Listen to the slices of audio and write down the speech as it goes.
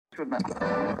Welcome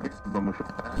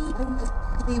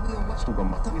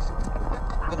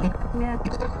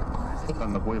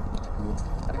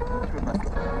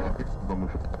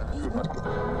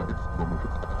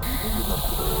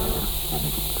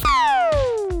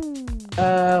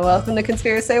to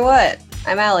Conspiracy Say What?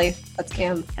 I'm Allie. That's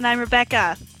Cam. And I'm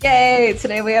Rebecca. Yay!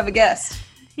 Today we have a guest.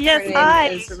 Yes, Her name hi.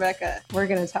 is Rebecca. We're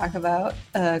going to talk about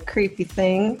a creepy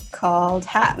thing called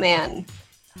Hat Man.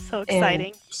 So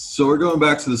exciting. So we're going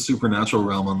back to the supernatural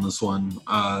realm on this one.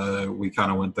 We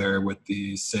kind of went there with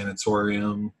the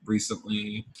sanatorium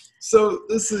recently. So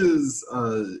this is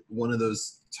one of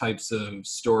those types of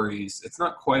stories. It's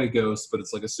not quite a ghost, but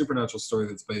it's like a supernatural story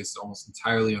that's based almost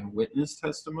entirely on witness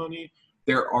testimony.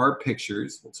 There are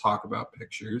pictures. We'll talk about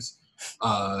pictures.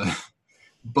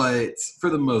 But for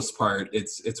the most part,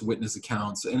 it's witness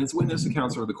accounts. And it's witness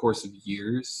accounts over the course of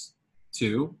years,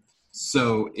 too.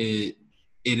 So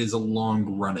it is a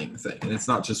long-running thing. And it's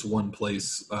not just one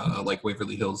place like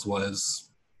Waverly Hills was.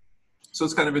 So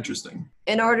it's kind of interesting.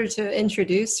 In order to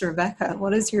introduce Rebecca,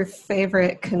 what is your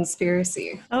favorite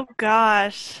conspiracy? Oh,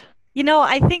 gosh. You know,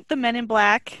 I think the Men in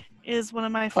Black is one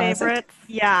of my favorites.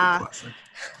 Yeah. Classic.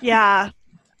 Yeah.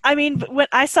 I mean, when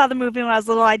I saw the movie when I was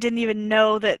little, I didn't even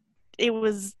know that it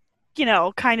was, you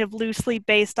know, kind of loosely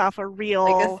based off a real...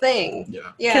 Like a thing.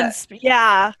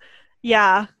 Yeah.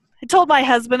 Yeah. I told my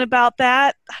husband about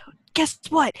that. Guess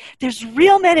what? There's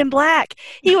real Men in Black.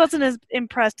 He wasn't as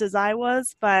impressed as I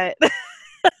was, but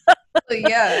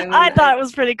Yeah. I thought it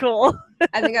was pretty cool.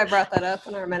 I think I brought that up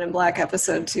in our Men in Black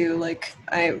episode too. Like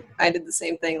I did the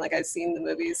same thing. Like I've seen the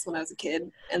movies when I was a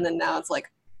kid, and then now it's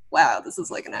like, wow, this is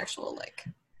like an actual like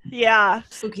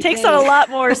spooky Takes thing. on a lot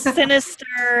more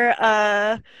sinister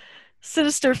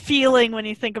feeling when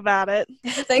you think about it.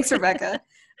 Thanks, Rebecca.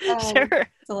 Sure.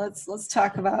 So let's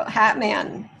talk about Hat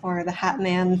Man, or the Hat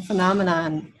Man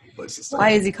phenomenon. Places Why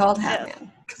is he called Hat Yes.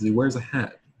 Man? Because he wears a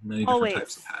hat. Many different Always.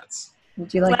 types of hats.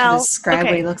 Would you like to Well, describe what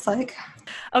okay. he looks like?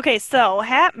 Okay, so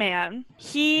Hat Man,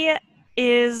 he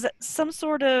is some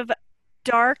sort of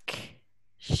dark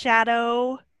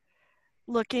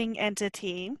shadow-looking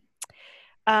entity.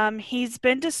 He's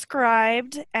been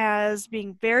described as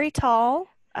being very tall,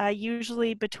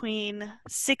 usually between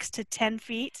 6 to 10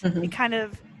 feet. Mhm. It kind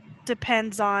of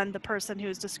depends on the person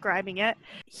who's describing it.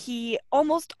 He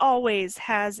almost always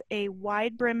has a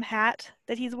wide brim hat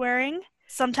that he's wearing.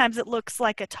 Sometimes it looks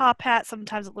like a top hat.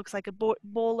 Sometimes it looks like a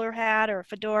bowler hat or a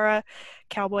fedora,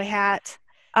 cowboy hat.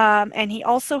 And he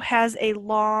also has a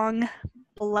long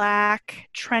black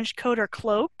trench coat or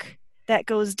cloak that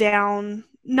goes down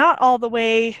not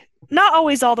always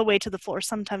all the way to the floor,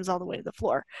 sometimes all the way to the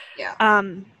floor. Yeah.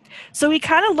 So he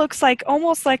kind of looks like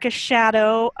almost like a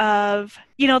shadow of,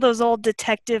 you know, those old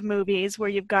detective movies where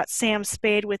you've got Sam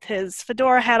Spade with his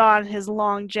fedora hat on, his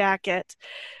long jacket,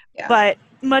 Yeah. but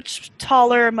much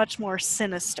taller, much more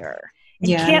sinister. And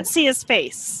Yeah. you can't see his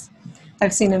face.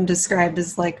 I've seen him described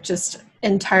as like just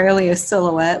entirely a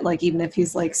silhouette. Like even if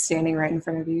he's like standing right in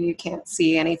front of you, you can't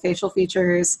see any facial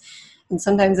features. And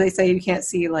sometimes they say you can't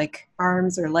see like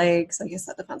arms or legs. I guess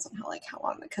that depends on how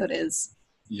long the coat is.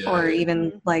 Yeah. Or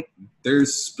even like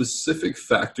There's specific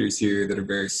factors here that are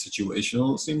very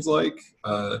situational, it seems like.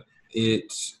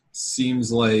 It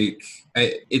seems like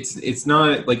it's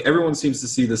not like everyone seems to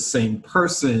see the same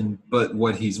person, but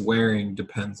what he's wearing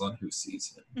depends on who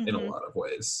sees him in a Mhm. lot of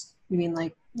ways. you mean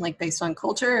like based on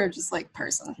culture or just like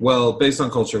person? Well, based on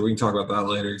culture, we can talk about that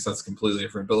later because that's completely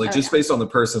different. But like Oh, just yeah. based on the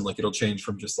person, like it'll change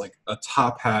from just like a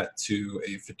top hat to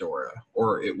a fedora,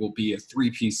 or it will be a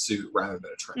 3-piece suit rather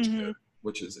than a trench Mhm. coat,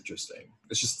 which is interesting.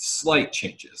 It's just slight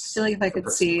changes. I feel like if I from could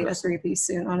person to see a person. 3-piece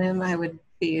suit on him, I would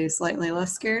be slightly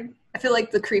less scared. I feel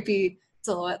like the creepy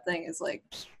silhouette thing is like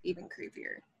even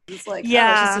creepier. It's like, it's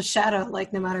Yeah. just a shadow.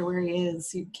 Like no matter where he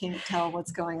is, you can't tell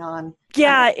what's going on.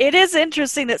 Yeah, it is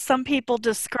interesting that some people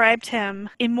described him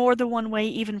in more than one way,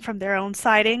 even from their own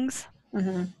sightings.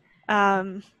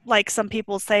 Hmm. Like some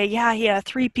people say, yeah, he had a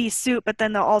 3-piece suit, but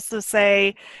then they'll also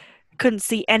say couldn't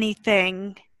see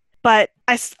anything. But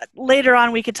later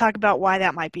on, we could talk about why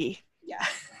that might be. Yeah.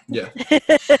 Yeah.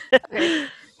 Okay.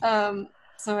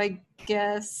 So I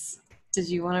guess, did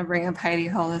you want to bring up Heidi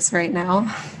Hollis right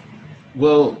now?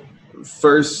 Well,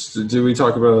 first, do we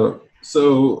talk about...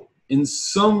 So, in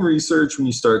some research, when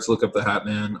you start to look up the Hat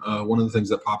Man, one of the things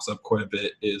that pops up quite a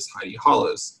bit is Heidi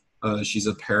Hollis. She's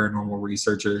a paranormal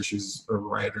researcher. She's a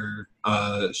writer.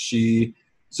 She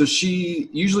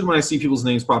usually when I see people's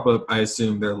names pop up, I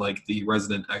assume they're like the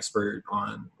resident expert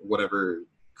on whatever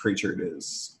creature it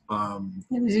is.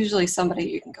 It was usually somebody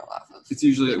you can go off of. It's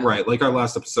usually, right, like our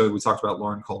last episode, we talked about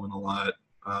Lauren Coleman a lot.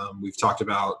 We've talked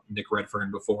about Nick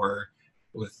Redfern before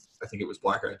with I think it was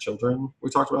Black Eyed Children. We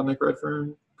talked about Nick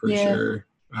Redfern. Pretty Yeah. sure.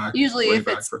 Usually, way if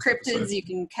back it's first cryptids, episode. you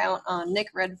can count on Nick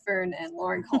Redfern and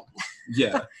Lauren Coleman.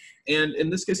 Yeah. And in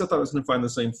this case, I thought I was going to find the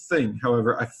same thing.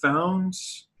 However, I found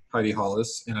Heidi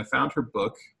Hollis, and I found her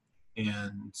book,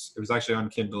 and it was actually on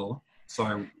Kindle, so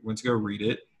I went to go read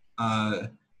it.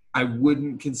 I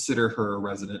wouldn't consider her a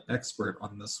resident expert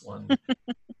on this one.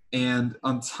 And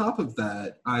on top of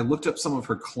that, I looked up some of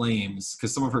her claims,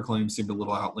 because some of her claims seemed a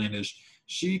little outlandish.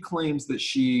 She claims that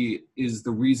she is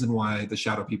the reason why the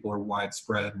shadow people are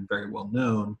widespread and very well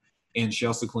known, and she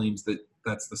also claims that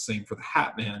that's the same for the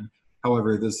Hat Man.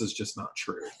 However, this is just not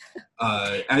true.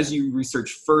 As you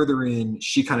research further in,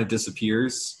 she kind of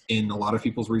disappears in a lot of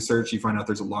people's research. You find out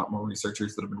there's a lot more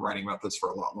researchers that have been writing about this for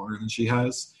a lot longer than she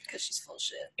has. Because she's full of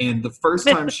shit. And the first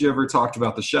time she ever talked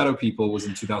about the shadow people was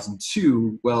in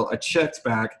 2002. Well, I checked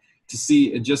back to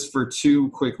see, just for two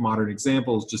quick modern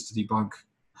examples, just to debunk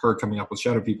her coming up with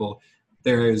shadow people.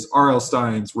 There is R.L.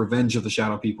 Stein's Revenge of the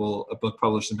Shadow People, a book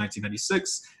published in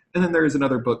 1996. And then there is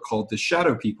another book called The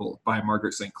Shadow People by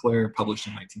Margaret St. Clair, published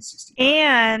in 1960.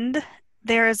 And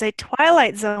there is a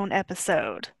Twilight Zone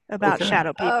episode about Okay.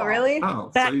 shadow people. Oh, really? Oh,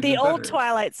 Back so the even old better.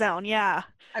 Twilight Zone, yeah.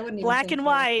 I wouldn't even Black think and that.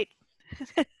 white.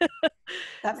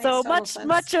 That makes So total sense.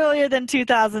 much earlier than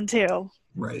 2002.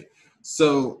 Right.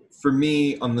 So for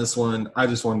me on this one, I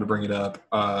just wanted to bring it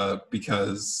up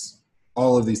because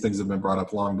all of these things have been brought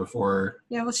up long before.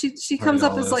 Yeah, well, she Heidi comes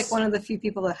up as Hollis. like one of the few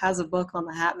people that has a book on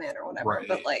the Hat Man or whatever, Right.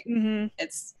 but like Mm-hmm.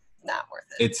 it's not worth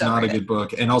it. It's Don't not a read it. good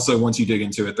book. And also, once you dig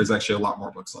into it, there's actually a lot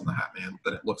more books on the Hat Man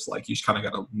than it looks like. You just kind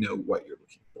of got to know what you're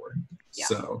looking for. Yeah.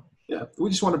 So, yeah, we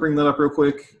just want to bring that up real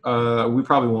quick. We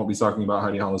probably won't be talking about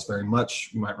Heidi Hollis very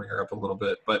much. We might bring her up a little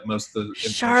bit, but most of the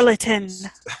information- Charlatan.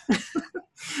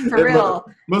 For real.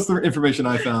 Most of the information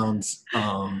I found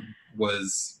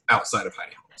was outside of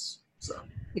Heidi Hollis. So,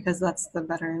 Because that's the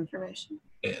better information.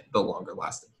 and the longer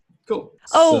lasting. Cool.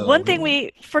 Oh, So, one thing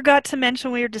we forgot to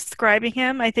mention when we were describing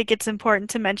him, I think it's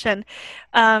important to mention,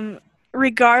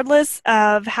 regardless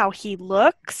of how he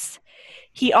looks,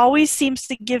 he always seems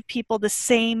to give people the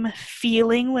same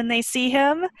feeling when they see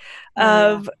him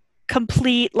of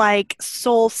complete, like,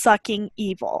 soul-sucking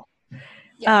evil.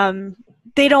 Yeah.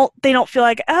 They don't feel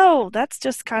like, oh, that's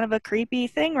just kind of a creepy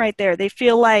thing right there. They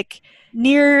feel like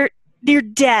near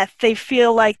death. They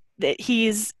feel like that he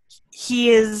is,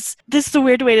 this is a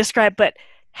weird way to describe, but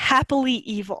happily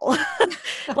evil.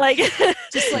 Like,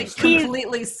 Just like he's-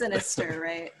 completely sinister,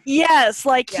 right? yes,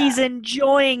 like Yeah. he's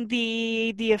enjoying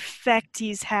the effect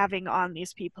he's having on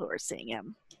these people who are seeing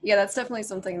him. Yeah, that's definitely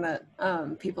something that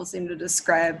people seem to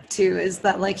describe too, is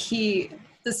that like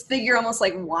this figure almost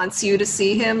like wants you to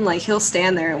see him. Like he'll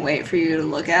stand there and wait for you to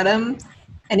look at him.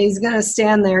 And he's going to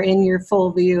stand there in your full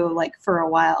view, like for a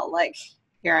while, like,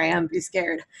 here I am, be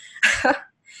scared.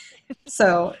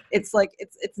 So it's like,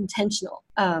 it's intentional.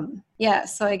 Yeah,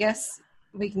 so I guess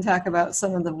we can talk about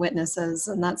some of the witnesses,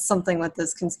 and that's something with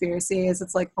this conspiracy is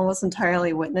it's like almost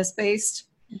entirely witness based.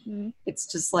 It's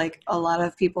just like a lot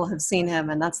of people have seen him,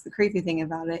 and that's the creepy thing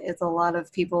about it. It's a lot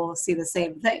of people see the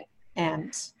same thing,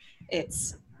 and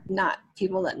it's not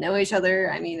people that know each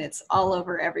other. I mean, it's all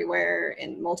over everywhere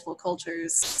in multiple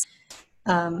cultures.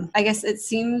 I guess it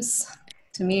seems,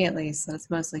 to me at least, that it's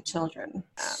mostly children.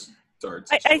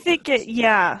 I think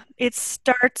it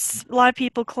starts, a lot of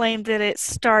people claim that it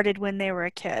started when they were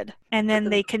a kid, and then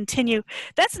they continue.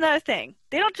 That's another thing.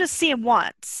 They don't just see him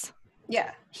once.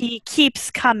 Yeah. He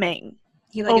keeps coming.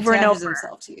 He like Over and attaches over.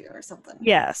 himself to you or something.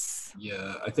 Yes.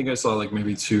 Yeah, I think I saw like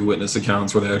maybe 2 witness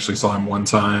accounts where they actually saw him one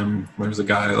time. There was a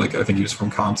guy, like I think he was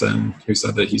from Compton, who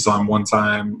said that he saw him one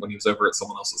time when he was over at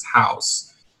someone else's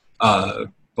house.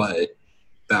 But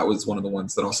that was one of the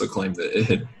ones that also claimed that it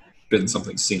had been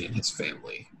something seen in his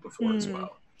family before as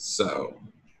well. So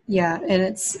Yeah, and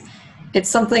it's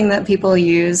something that people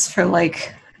use for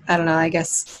like, I don't know, I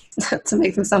guess to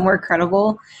make them sound more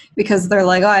credible, because they're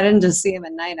like, oh, I didn't just see him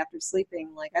at night after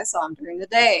sleeping. Like I saw him during the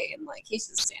day, and like he's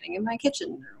just standing in my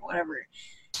kitchen or whatever.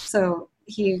 So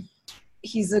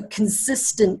he's a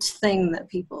consistent thing that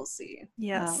people see.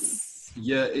 Yes.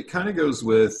 yeah, it kind of goes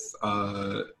with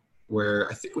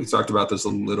where I think we talked about this a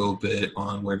little bit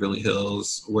on Waverly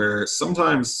Hills, where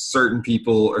sometimes certain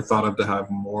people are thought of to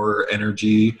have more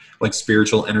energy, like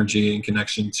spiritual energy and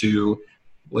connection to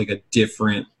like a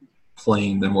different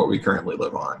plane than what we currently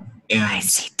live on. And I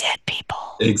see dead people.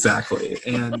 exactly.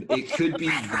 And it could be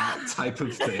that type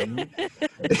of thing.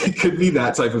 It could be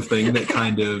that type of thing that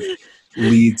kind of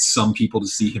leads some people to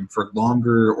see him for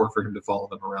longer, or for him to follow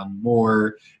them around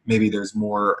more. Maybe there's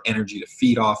more energy to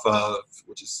feed off of,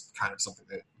 which is kind of something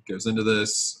that goes into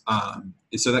this.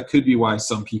 So that could be why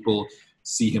some people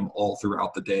see him all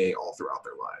throughout the day, all throughout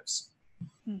their lives.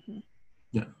 Mm-hmm.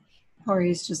 Yeah. Or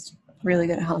he's just really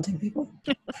good at haunting people.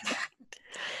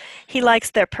 He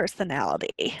likes their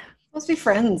personality. Must be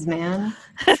friends, man.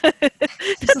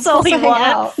 That's all he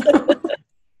wants.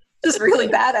 Just really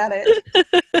bad at it.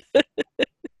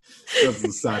 That's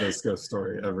the saddest ghost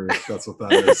story ever. That's what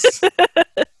that is.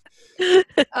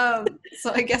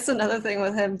 So I guess another thing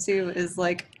with him too is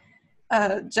like,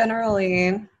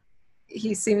 generally,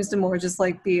 he seems to more just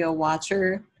like be a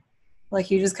watcher. Like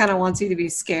he just kind of wants you to be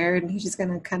scared, and he's just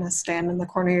gonna kind of stand in the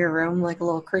corner of your room like a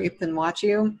little creep and watch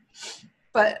you.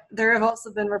 But there have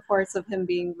also been reports of him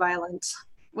being violent,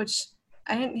 which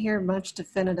I didn't hear much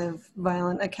definitive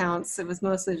violent accounts. It was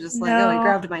mostly just like, oh, he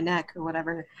grabbed my neck or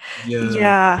whatever.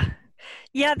 Yeah,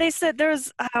 they said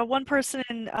there's one person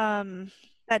in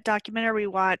that documentary we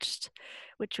watched,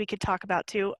 which we could talk about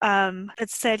too, that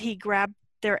said he grabbed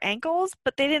their ankles,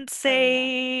 but they didn't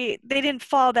say, they didn't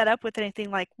follow that up with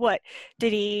anything like, what,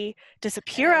 did he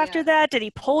disappear after that? Did he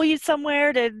pull you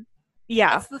somewhere?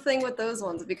 That's the thing with those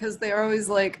ones, because they're always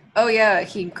like, oh yeah,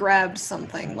 he grabbed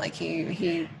something, like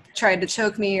he tried to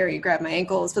choke me, or he grabbed my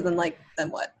ankles, but then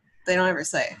what? They don't ever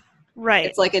say. Right.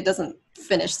 It's like it doesn't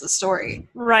finish the story.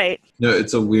 Right. No,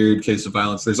 it's a weird case of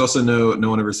violence. There's also no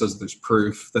one ever says that there's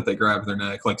proof that they grabbed their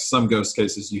neck. Like some ghost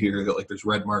cases, you hear that like there's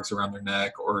red marks around their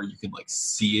neck, or you can like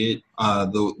see it.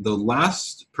 The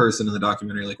last person in the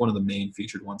documentary, like one of the main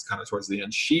featured ones, kind of towards the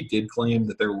end, she did claim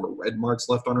that there were red marks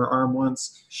left on her arm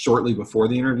once, shortly before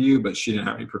the interview, but she didn't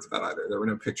have any proof of that either. There were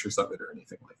no pictures of it or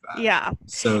anything like that. Yeah.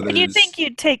 So and you'd think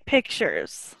you'd take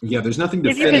pictures. Yeah, there's nothing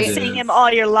if definitive. You've been seeing him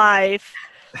all your life.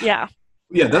 Yeah.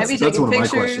 Yeah, that's one of my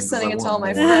questions. Pictures, sending it to all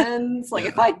my friends. Like,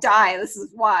 if I die, this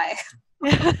is why.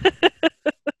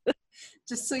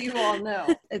 Just so you all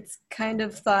know. It's kind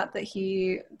of thought that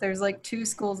there's like two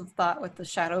schools of thought with the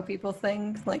shadow people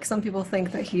thing. Like, some people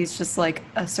think that he's just like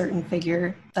a certain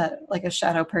figure that like a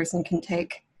shadow person can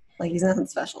take. Like, he's nothing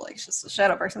special. Like, he's just a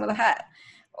shadow person with a hat.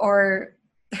 Or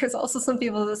there's also some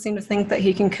people that seem to think that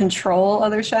he can control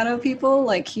other shadow people.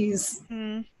 Like, he's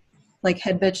like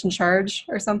head bitch in charge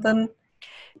or something.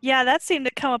 Yeah, that seemed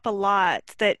to come up a lot,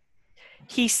 that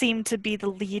he seemed to be the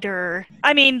leader.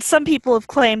 I mean, some people have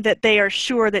claimed that they are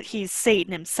sure that he's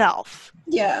Satan himself.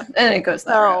 Yeah, and it goes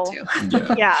that route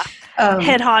too. Yeah.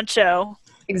 Head honcho.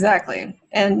 Exactly.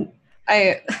 And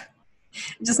it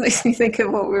just makes me think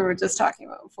of what we were just talking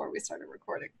about before we started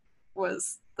recording,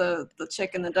 was the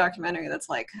chick in the documentary that's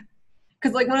like,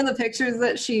 because like one of the pictures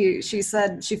that she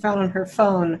said she found on her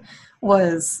phone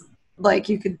was like,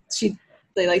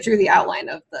 they like drew the outline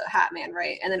of the Hat Man,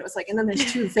 right? And then it was like, and then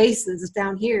there's two faces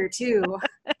down here too.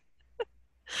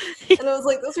 And I was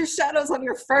like, those are shadows on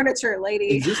your furniture,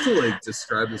 lady. And just to like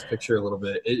describe this picture a little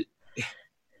bit,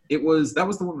 that was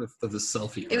the one with the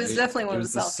selfie. Right? It was definitely one of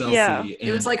the selfies. Yeah.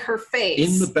 It was like her face.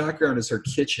 In the background is her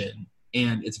kitchen,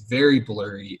 and it's very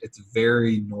blurry. It's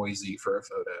very noisy for a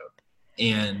photo.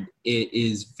 And it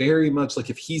is very much like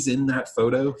if he's in that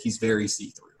photo, he's very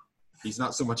see-through. He's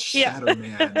not so much Shadow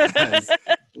Man as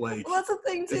like. Well, that's the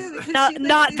thing too.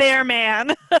 Not their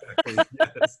man. Exactly,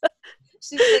 yes.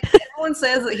 She's like, everyone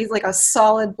says that he's like a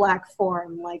solid black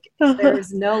form. Like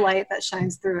there's no light that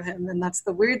shines through him, and that's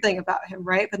the weird thing about him,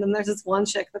 right? But then there's this one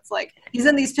chick that's like, he's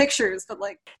in these pictures, but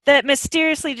like that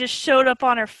mysteriously just showed up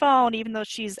on her phone, even though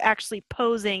she's actually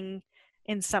posing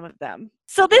in some of them.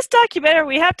 So this documentary,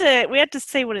 we have to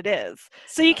say what it is.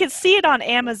 So you can see it on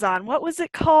Amazon. What was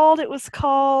it called? It was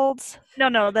called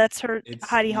that's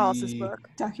Heidi Hollis's book.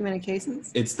 Documented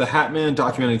Cases. It's the Hat Man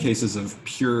Documented Cases of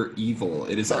Pure Evil.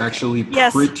 It is actually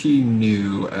Yes. pretty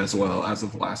new as well as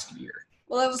of last year.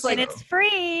 Well, it was like, and it's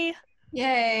free.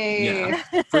 Yay!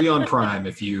 Yeah, free on Prime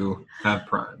if you have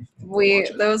Prime.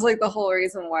 That was like the whole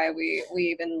reason why we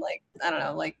even like, I don't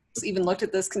know, like even looked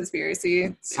at this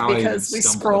conspiracy, because we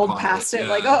scrolled past it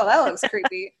like, oh, that looks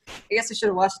creepy. I guess we should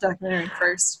have watched the documentary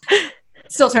first.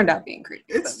 Still turned out being creepy.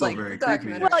 It's still very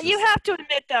creepy. Well, you have to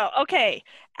admit though, okay,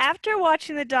 after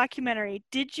watching the documentary,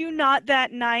 did you not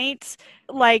that night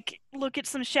like look at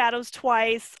some shadows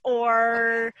twice,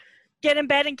 or get in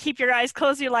bed and keep your eyes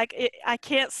closed? You're like, I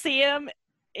can't see him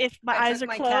if my eyes are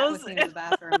closed. Cat with me to the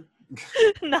bathroom.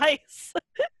 Nice.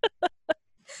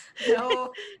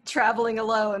 No traveling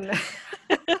alone.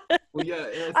 Well,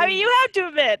 yeah. I mean, you have to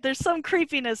admit, there's some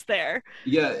creepiness there.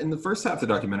 Yeah, in the first half, the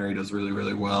documentary does really,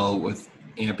 really well with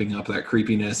amping up that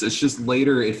creepiness. It's just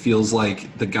later, it feels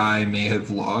like the guy may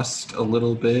have lost a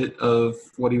little bit of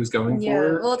what he was going for.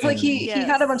 Yeah, well, it's like he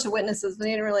had a bunch of witnesses, but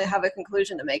he didn't really have a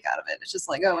conclusion to make out of it. It's just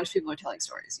like, oh, a bunch of people are telling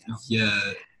stories, you know?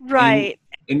 Yeah. Right.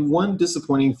 And one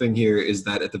disappointing thing here is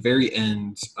that at the very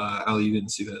end, Ali, you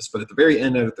didn't see this, but at the very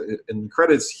end in the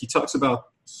credits, he talks about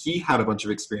he had a bunch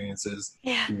of experiences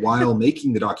while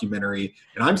making the documentary.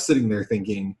 And I'm sitting there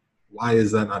thinking, why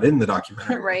is that not in the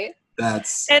documentary? Right.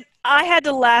 And I had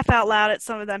to laugh out loud at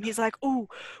some of them. He's like, "Ooh,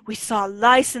 we saw a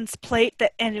license plate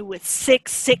that ended with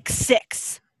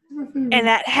 666." And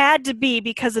that had to be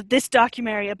because of this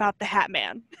documentary about the Hat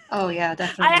Man. Oh, yeah,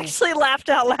 definitely. I actually laughed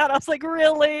out loud. I was like,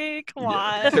 really? Come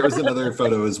on. There was another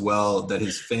photo as well that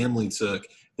his family took.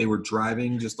 They were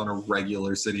driving just on a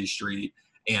regular city street,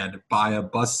 and by a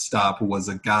bus stop was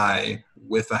a guy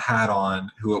with a hat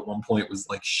on who at one point was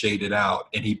like shaded out.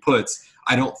 And he puts,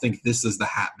 "I don't think this is the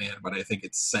Hat Man, but I think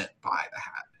it's sent by the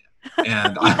Hat Man."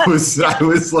 And I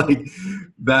was like,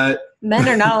 that. Men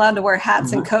are not allowed to wear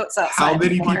hats and coats outside. How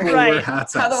many anymore. people wear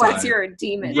hats outside? Otherwise, you're a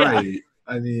demon. Right.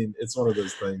 I mean, it's one of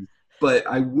those things. But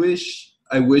I wish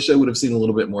I would have seen a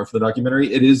little bit more for the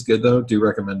documentary. It is good, though. Do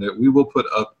recommend it. We will put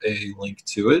up a link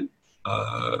to it.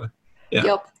 Yeah.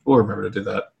 Yep. We'll remember to do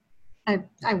that.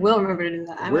 I will remember to do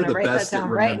that. I'm going to write that down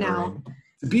right now.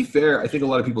 To be fair, I think a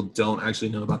lot of people don't actually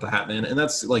know about the Hat Man, and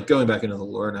that's like going back into the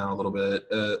lore now a little bit.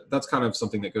 That's kind of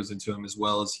something that goes into him as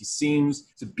well, as he seems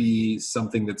to be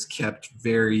something that's kept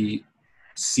very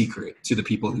secret to the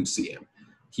people who see him.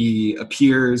 He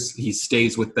appears, he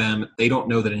stays with them. They don't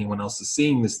know that anyone else is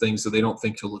seeing this thing, so they don't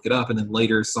think to look it up. And then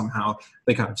later, somehow,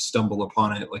 they kind of stumble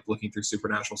upon it, like looking through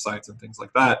supernatural sites and things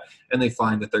like that, and they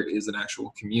find that there is an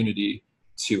actual community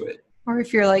to it. Or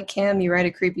if you're like Cam, you write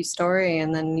a creepy story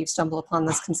and then you stumble upon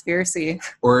this conspiracy.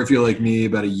 Or if you're like me,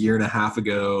 about a year and a half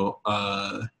ago,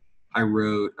 I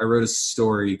wrote a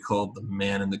story called "The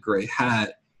Man in the Gray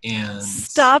Hat," and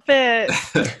stop it.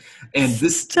 And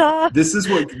this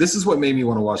is what made me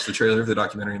want to watch the trailer of the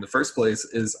documentary in the first place.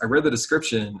 Is I read the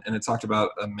description and it talked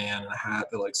about a man in a hat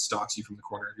that like stalks you from the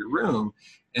corner of your room.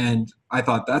 And I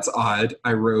thought, that's odd.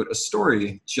 I wrote a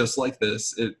story just like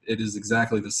this. It is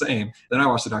exactly the same. Then I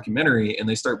watched the documentary, and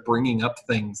they start bringing up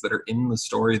things that are in the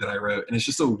story that I wrote, and it's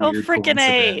just a weird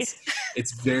coincidence.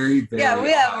 It's very, very yeah,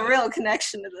 we have odd. a real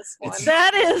connection to this one.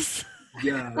 That is.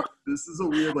 Yeah, this is a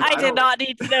weird. Like, I did not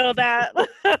need to know that.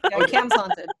 Yeah, Cam's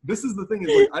haunted. This is the thing,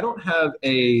 is like I don't have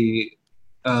a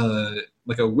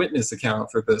like a witness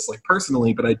account for this, like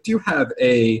personally, but I do have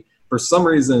a. For some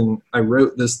reason, I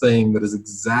wrote this thing that is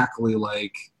exactly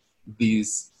like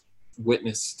these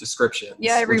witness descriptions.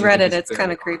 Yeah, I reread it. It's kind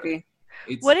of creepy.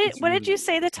 What did you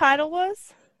say the title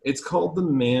was? It's called The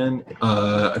Man.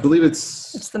 I believe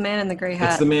it's The Man in the Gray Hat.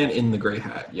 It's The Man in the Gray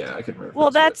Hat. Yeah, I can remember.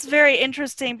 Well, that's very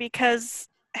interesting because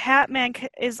Hat Man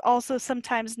is also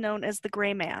sometimes known as the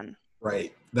Gray Man.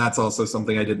 Right. That's also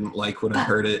something I didn't like when I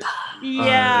heard it.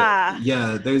 Yeah.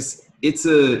 Yeah.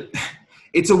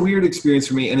 It's a weird experience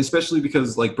for me, and especially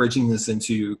because, like, bridging this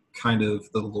into kind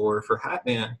of the lore for Hat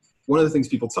Man, one of the things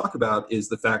people talk about is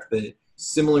the fact that,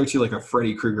 similar to like a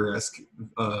Freddy Krueger-esque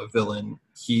villain,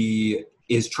 he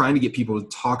is trying to get people to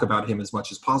talk about him as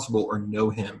much as possible or know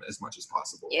him as much as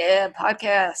possible. Yeah,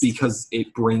 podcast. Because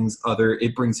it brings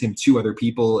him to other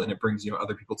people, and it brings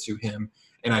other people to him.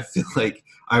 And I feel like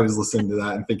I was listening to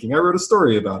that and thinking, I wrote a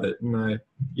story about it, and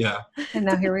And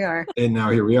now here we are. And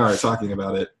now here we are talking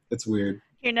about it. It's weird.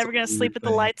 You're never going to sleep with the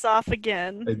lights off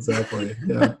again. Exactly.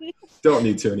 Yeah. Don't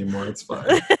need to anymore. It's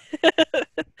fine.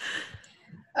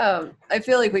 I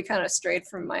feel like we kind of strayed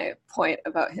from my point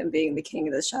about him being the king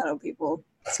of the shadow people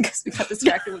because we got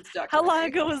distracted with the documentary. How long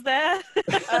ago was that?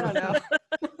 I don't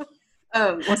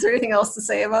know. Was there anything else to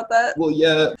say about that? Well,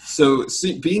 yeah. So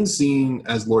being seen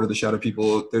as Lord of the Shadow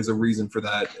People, there's a reason for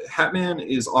that. Hat Man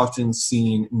is often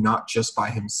seen not just by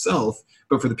himself,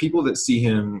 but for the people that see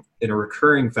him in a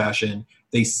recurring fashion,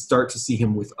 they start to see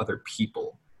him with other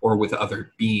people or with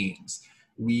other beings.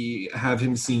 We have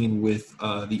him seen with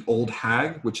the Old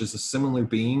Hag, which is a similar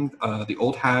being. The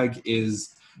Old Hag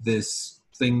is this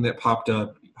thing that popped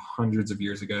up hundreds of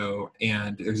years ago,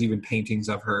 and there's even paintings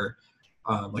of her,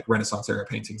 like Renaissance era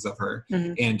paintings of her.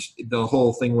 Mm-hmm. And the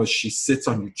whole thing was she sits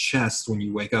on your chest when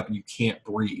you wake up and you can't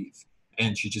breathe,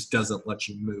 and she just doesn't let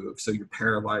you move. So you're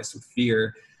paralyzed with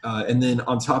fear. And then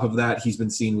on top of that, he's been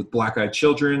seen with black-eyed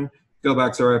children. Go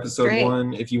back to our episode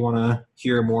 1 if you want to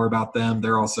hear more about them.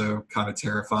 They're also kind of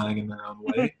terrifying in their own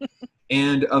way.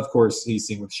 And, of course, he's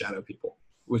seen with shadow people,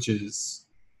 which is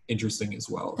interesting as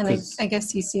well. And I guess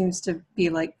he seems to be,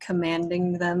 like,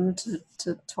 commanding them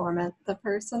to torment the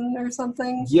person or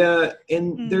something. Yeah,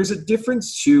 and there's a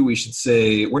difference, too, we should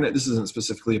say. This isn't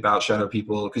specifically about shadow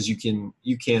people, because you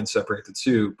can separate the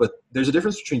two, but there's a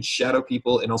difference between shadow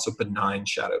people and also benign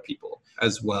shadow people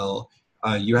as well.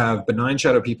 You have benign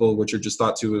shadow people, which are just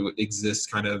thought to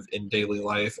exist kind of in daily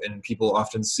life, and people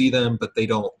often see them, but they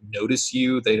don't notice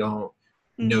you. They don't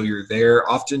know you're there.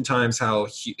 Oftentimes, how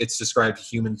it's described,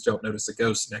 humans don't notice a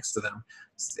ghost next to them.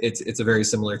 It's a very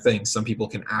similar thing. Some people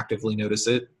can actively notice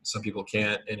it, some people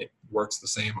can't, and it works the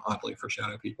same, oddly, for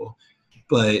shadow people.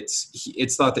 But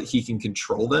it's thought that he can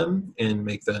control them and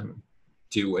make them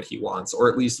do what he wants, or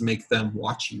at least make them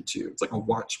watch you too. It's like a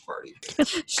watch party.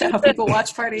 Shadow people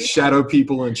watch party. Shadow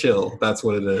people and chill. That's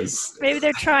what it is. Maybe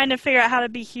they're trying to figure out how to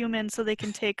be human so they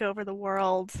can take over the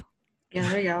world. Yeah,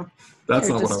 there you go. That's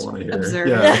Or not what I just want to hear. observe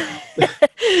Yeah.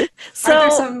 So Are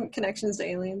there some connections to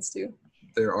aliens too?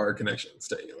 There are connections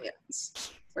to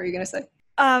aliens. What are you gonna say?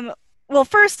 well,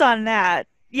 first on that,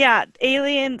 yeah,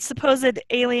 supposed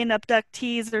alien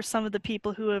abductees are some of the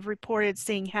people who have reported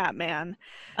seeing Hat Man.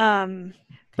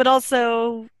 But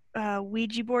also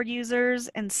Ouija board users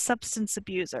and substance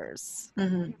abusers.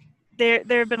 Mm-hmm. There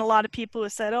have been a lot of people who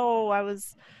have said, oh, I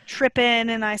was tripping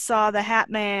and I saw the Hat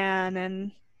Man,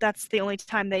 and that's the only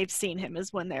time they've seen him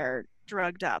is when they're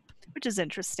drugged up, which is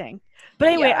interesting. But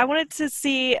anyway, Yeah. I wanted to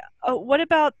see, what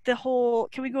about the whole,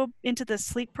 can we go into the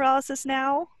sleep paralysis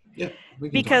now? Yeah, we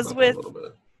can Because talk about that with a little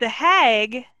bit. the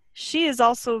hag, she is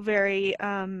also very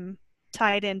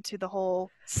tied into the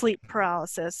whole sleep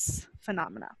paralysis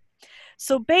phenomena.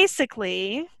 So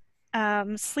basically,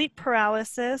 sleep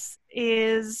paralysis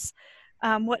is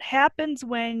what happens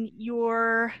when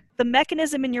the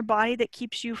mechanism in your body that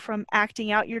keeps you from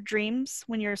acting out your dreams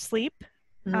when you're asleep,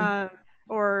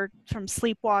 or from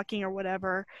sleepwalking or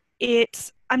whatever.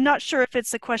 I'm not sure if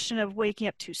it's a question of waking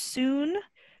up too soon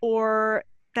or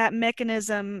that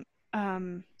mechanism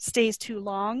stays too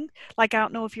long. Like, I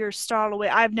don't know if you're startled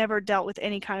awake. I've never dealt with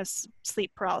any kind of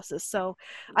sleep paralysis, so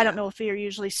I don't know if you're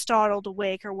usually startled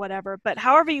awake or whatever. But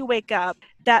however you wake up,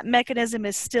 that mechanism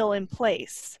is still in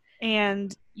place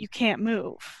and you can't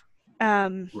move.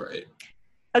 Right.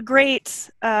 A great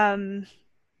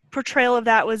portrayal of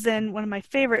that was in one of my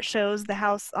favorite shows, The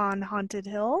House on Haunted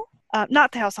Hill.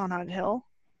 Not The House on Haunted Hill.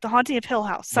 The Haunting of Hill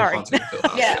House. Sorry. The Haunting of Hill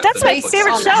House. Yeah, That's the my Netflix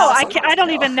favorite on show. the House on I don't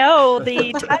Haunted even Hill. know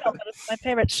the title, but it's my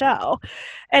favorite show.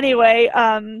 Anyway,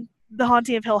 The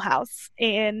Haunting of Hill House.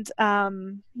 And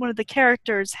one of the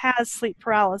characters has sleep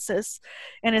paralysis.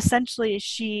 And essentially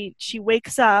she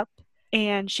wakes up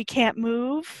and she can't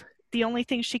move. The only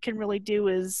thing she can really do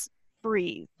is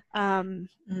breathe.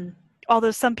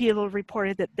 Although some people have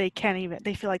reported that they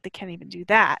feel like they can't even do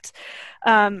that.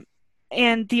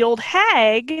 And the old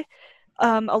hag,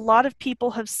 a lot of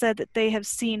people have said that they have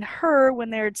seen her when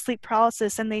they're in sleep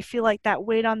paralysis and they feel like that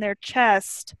weight on their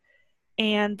chest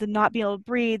and the not being able to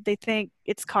breathe, they think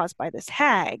it's caused by this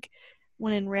hag,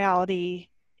 when in reality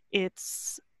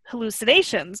it's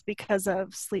hallucinations because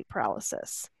of sleep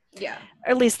paralysis. Yeah.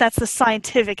 Or at least that's the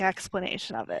scientific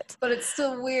explanation of it. But it's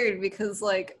still weird because,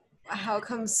 like, how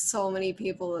come so many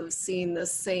people have seen the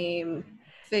same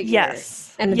figure?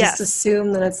 Yes. And yes. just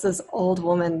assume that it's this old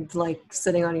woman, like,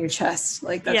 sitting on your chest.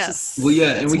 Like, that's just... Well,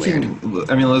 yeah, and we weird.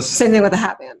 let's... Same thing with the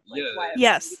Hat Man. Like, Yeah. why have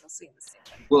Yes. so many people seen the same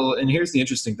thing? Well, and here's the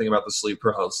interesting thing about the sleep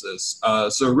paralysis.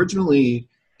 So originally,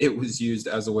 it was used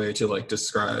as a way to, like,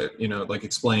 describe, like,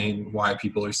 explain why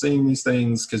people are seeing these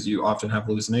things, because you often have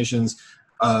hallucinations.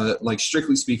 Like,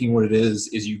 strictly speaking, what it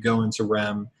is you go into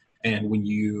REM, and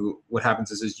what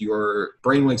happens is your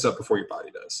brain wakes up before your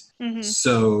body does. Mm-hmm.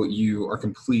 So you are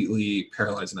completely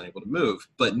paralyzed and unable to move.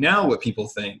 But now what people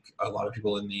think, a lot of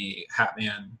people in the Hat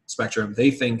Man spectrum,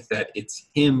 they think that it's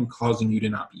him causing you to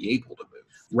not be able to move,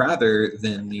 rather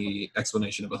than the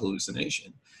explanation of a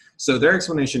hallucination. So their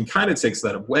explanation kind of takes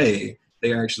that away.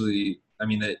 They actually,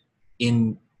 that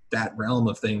in that realm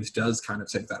of things does kind of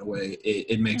take that away.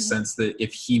 It makes sense that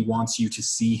if he wants you to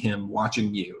see him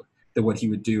watching you, that what he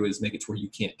would do is make it to where you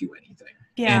can't do anything.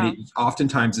 Yeah. And it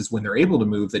oftentimes is when they're able to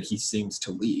move that he seems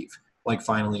to leave. Like,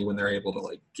 finally, when they're able to,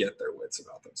 like, get their wits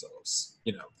about themselves,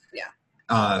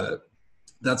 Yeah.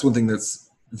 That's one thing that's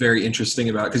very interesting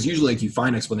about it, because usually, like, you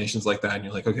find explanations like that and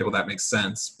you're like, okay, well, that makes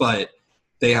sense. But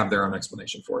they have their own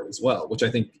explanation for it as well, which I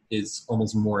think is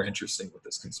almost more interesting with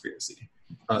this conspiracy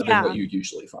than what you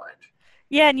usually find.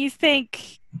 Yeah, and you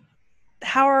think,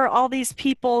 how are all these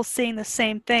people seeing the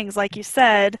same things, like you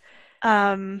said,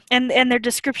 and their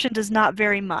description does not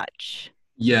vary much.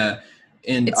 Yeah,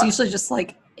 and It's usually just,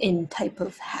 like, in type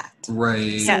of hat.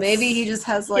 right. So Yes. maybe he just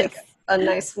has, like, a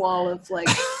nice wall of, like,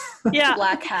 Yeah.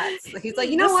 black hats. He's like,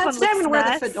 This what? one Today I'm looks going to wear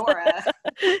nice. the fedora.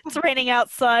 It's raining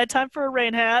outside. Time for a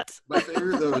rain hat. My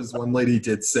favorite, though, is one lady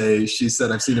did say, she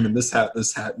said, I've seen him in this hat,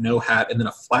 no hat, and then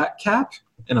a flat cap.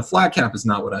 And a flat cap is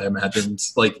not what I imagined.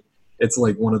 Like, It's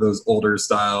like one of those older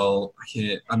style.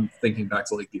 I'm thinking back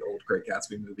to like the old Great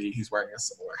Gatsby movie. He's wearing a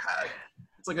similar hat.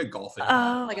 It's like a golfing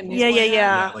hat. Like a yeah, newsboy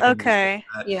yeah. Like a Okay.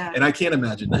 newsboy hat. Yeah. And I can't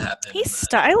imagine the hat man. He's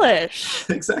stylish.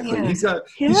 Exactly. Yeah. He's Yeah.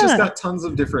 just got tons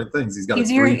of different things. He's got He's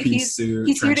a here- three-piece suit.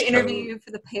 He's here to trench interview coat. you for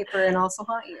the paper and also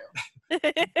haunt you. He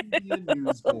can be a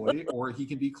newsboy, or he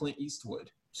can be Clint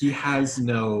Eastwood. He has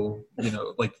no,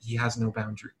 he has no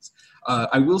boundaries.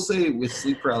 I will say with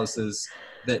sleep paralysis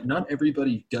that not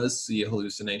everybody does see a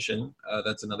hallucination.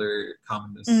 That's another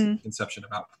common misconception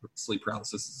about sleep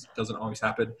paralysis. It doesn't always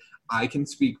happen. I can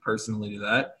speak personally to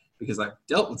that because I've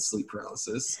dealt with sleep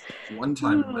paralysis one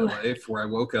time in my life where I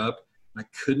woke up and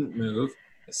I couldn't move.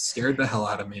 It scared the hell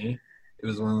out of me. It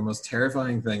was one of the most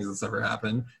terrifying things that's ever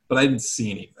happened, but I didn't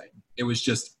see anything. It was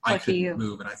just I couldn't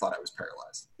move and I thought I was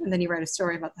paralyzed. And then you write a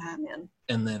story about the Hat Man.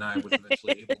 And then I was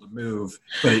eventually able to move,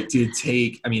 but it did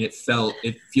take,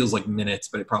 it feels like minutes,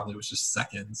 but it probably was just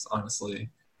seconds, honestly.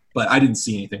 But I didn't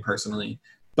see anything personally,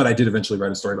 but I did eventually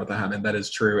write a story about the Hat Man. That is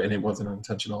true, and it wasn't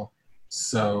intentional.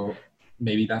 So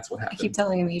maybe that's what happened. I keep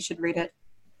telling him he should read it.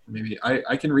 Maybe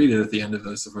I can read it at the end of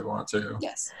this if we want to.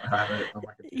 Yes. I have it on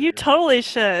my computer. You totally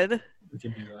should. We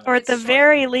can do that. Or at the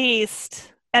very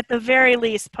least,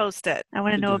 post it. I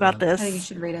want to We can know do about that. I think you this.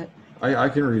 should read it. I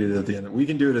can read it at the end. We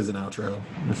can do it as an outro.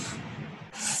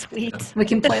 Sweet. We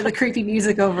can play the creepy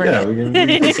music over Yeah, it. we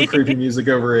can put some creepy music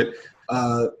over it.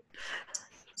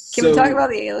 Can we talk about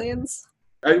the aliens?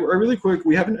 I really quick,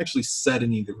 we haven't actually said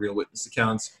any of the real witness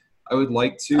accounts. I would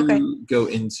like to go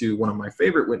into one of my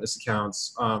favorite witness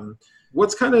accounts.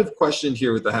 What's kind of questioned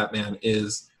here with the Hat Man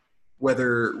is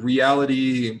whether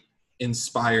reality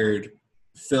inspired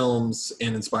films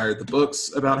and inspired the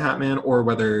books about Hat Man, or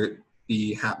whether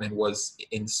the Hat Man was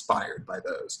inspired by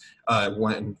those.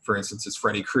 One, for instance, is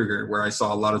Freddy Krueger, where I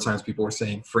saw a lot of times people were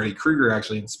saying Freddy Krueger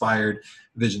actually inspired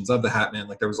visions of the Hat Man.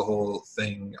 Like there was a whole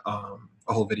thing, a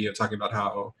whole video talking about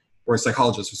how, or a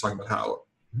psychologist was talking about how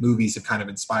movies have kind of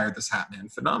inspired this Hat Man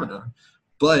phenomenon.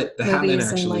 But the Hat Man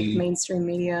Movies actually... and like mainstream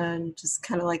media and just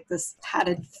kind of like this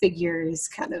hatted figure is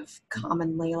kind of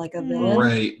commonly like a villain.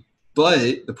 Right.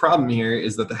 But the problem here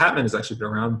is that the Hat Man has actually been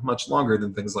around much longer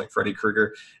than things like Freddy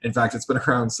Krueger. In fact, it's been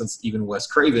around since even Wes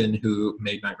Craven, who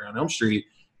made Nightmare on Elm Street,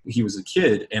 he was a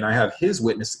kid. And I have his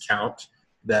witness account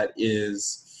that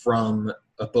is from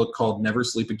a book called Never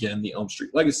Sleep Again, The Elm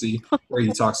Street Legacy, where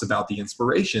he talks about the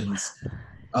inspirations.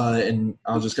 And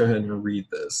I'll just go ahead and read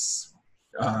this.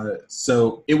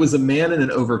 So it was a man in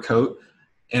an overcoat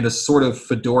and a sort of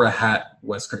fedora hat,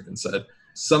 Wes Craven said.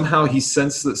 Somehow he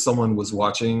sensed that someone was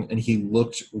watching, and he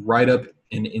looked right up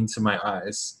and into my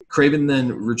eyes. Craven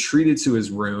then retreated to his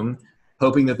room,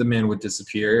 hoping that the man would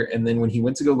disappear. And then when he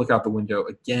went to go look out the window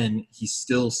again, he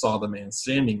still saw the man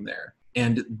standing there.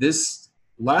 And this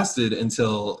lasted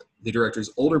until the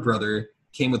director's older brother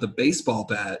came with a baseball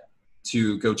bat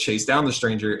to go chase down the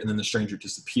stranger, and then the stranger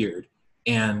disappeared.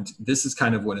 And this is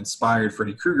kind of what inspired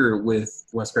Freddy Krueger, with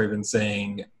Wes Craven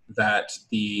saying that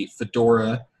the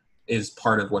fedora is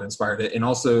part of what inspired it, and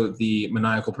also the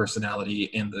maniacal personality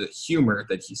and the humor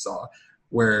that he saw,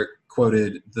 where,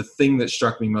 quoted, "The thing that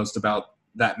struck me most about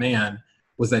that man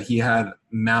was that he had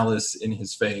malice in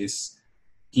his face.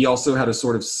 He also had a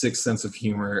sort of sixth sense of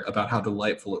humor about how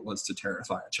delightful it was to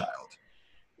terrify a child."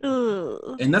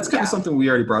 Ugh. And that's kind of something we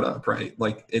already brought up, right?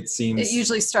 Like, it seems... It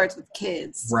usually starts with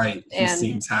kids. Right. He And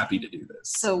seems happy to do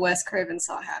this. So Wes Craven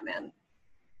saw Hat Man.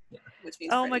 Yeah. Which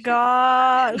means Oh Freddy my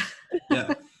Krueger. Yeah.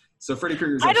 God. So Freddy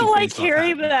Krueger's I don't actually like based off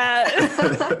hearing Hat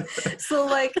Man. that. So,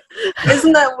 like,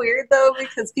 isn't that weird, though?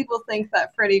 Because people think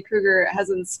that Freddy Krueger has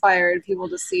inspired people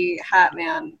to see Hat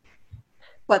Man.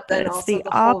 But then It's also the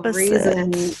the whole opposite.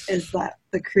 reason is that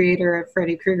the creator of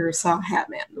Freddy Krueger saw Hat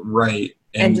Man Right.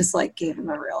 and just, like, gave him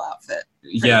a real outfit.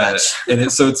 Yeah, much.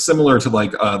 and so it's similar to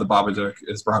like the Babadook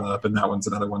is brought up, and that one's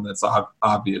another one that's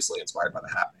obviously inspired by the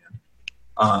Hat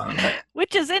Man.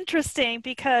 Which is interesting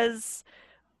because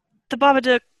the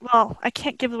Babadook, well, I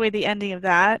can't give away the ending of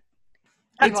that.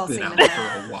 We've It's all been seen out it. for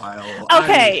a while.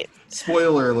 Okay,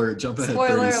 Spoiler alert! Jump ahead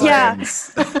Spoiler 30 alert. Yeah.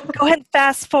 seconds. go ahead and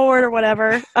fast forward or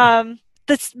whatever.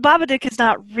 This Babadook is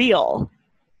not real.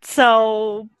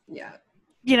 So, Yeah.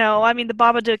 you know, I mean, the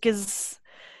Babadook is...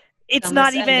 It's Dumbest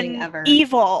not ending even ever.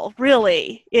 evil,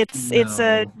 really. It's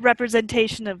a No.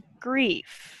 representation of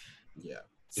grief. Yeah,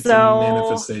 it's So- a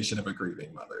manifestation of a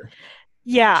grieving mother.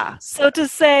 Yeah. Jeez. So to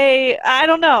say, I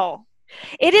don't know.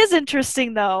 It is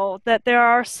interesting, though, that there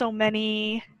are so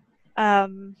many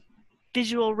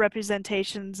visual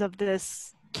representations of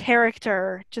this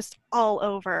character just all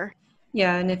over.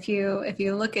 Yeah, and if you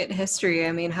look at history,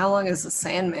 I mean, how long has the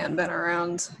Sandman been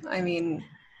around? I mean,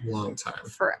 Long time.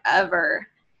 forever.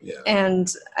 Yeah.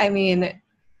 And I mean,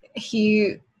 I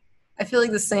feel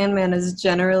like the Sandman is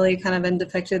generally kind of been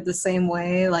depicted the same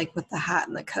way, like with the hat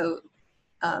and the coat.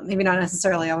 Maybe not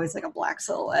necessarily always like a black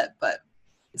silhouette, but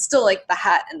it's still like the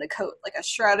hat and the coat, like a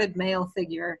shrouded male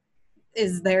figure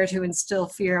is there to instill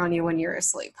fear on you when you're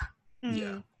asleep.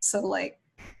 Yeah. So like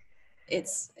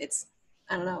it's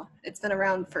I don't know, it's been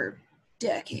around for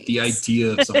decades. The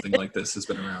idea of something like this has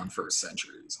been around for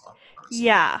centuries. Honestly.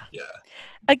 Yeah. Yeah.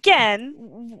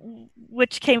 Again,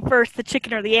 which came first, the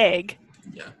chicken or the egg?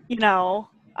 Yeah. You know,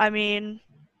 I mean,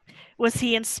 was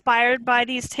he inspired by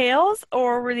these tales,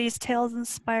 or were these tales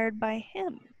inspired by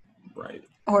him? Right.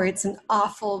 Or it's an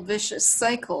awful, vicious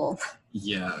cycle.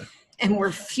 Yeah. And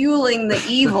we're fueling the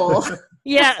evil.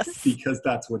 Yes. Because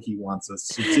that's what he wants us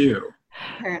to do.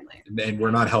 Apparently. And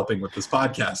we're not helping with this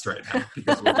podcast right now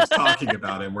because we're just talking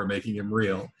about him. We're making him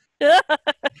real.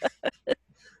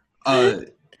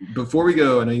 Before we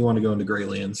go, I know you want to go into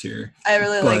Greylands here. I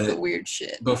really like the weird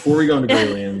shit. Before we go into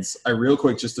Greylands, real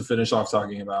quick, just to finish off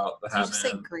talking about the Hat Man. Did you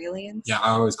say Greylands? Yeah, I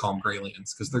always call them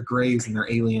Greylands because they're grays and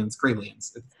they're aliens.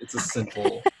 Greylands. It's a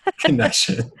simple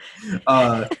connection.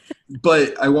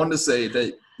 But I wanted to say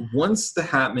that once the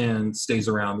Hat Man stays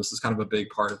around, this is kind of a big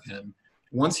part of him.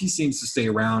 Once he seems to stay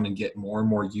around and get more and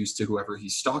more used to whoever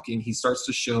he's stalking, he starts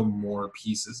to show more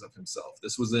pieces of himself.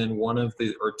 This was in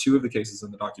two of the cases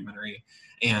in the documentary,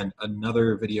 and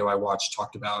another video I watched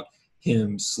talked about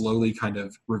him slowly kind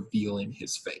of revealing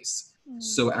his face.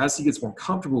 So as he gets more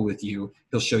comfortable with you,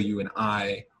 he'll show you an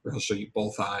eye, or he'll show you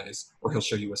both eyes, or he'll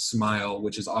show you a smile,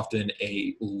 which is often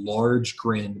a large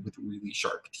grin with really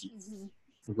sharp teeth.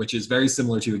 Which is very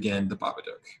similar to, again, the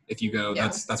Babadook. If you go,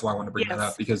 that's why I want to bring that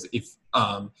up, because if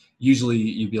usually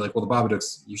you'd be like, well, the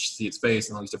Babadook's, you should see its face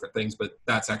and all these different things, but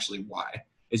that's actually why.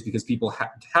 Is because people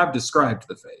have described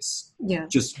the face. Yeah.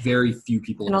 Just very few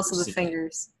people and have also the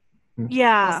fingers.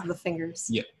 Yeah. Also the fingers.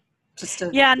 Yeah. Just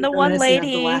to and the one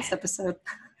lady, the last episode.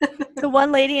 The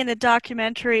one lady in the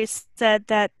documentary said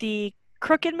that the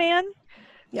Crooked Man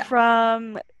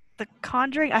from The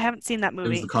Conjuring, I haven't seen that movie.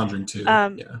 It was The Conjuring 2.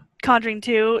 Conjuring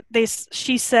 2,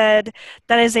 she said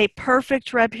that is a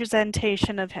perfect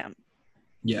representation of him.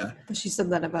 Yeah. But she said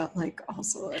that about like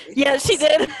also everything. Yeah, she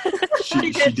did.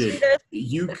 She did.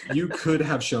 You could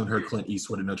have shown her Clint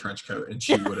Eastwood in a trench coat and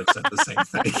she would have said the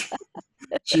same thing.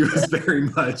 She was very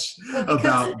much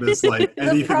about this, like,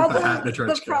 anything with a hat and a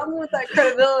trench coat. The problem with that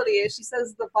credibility is she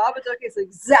says the Babadook is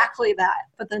exactly that,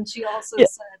 but then she also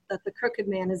said that the Crooked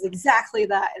Man is exactly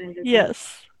that.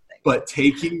 Yes. But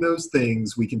taking those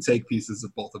things, we can take pieces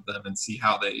of both of them and see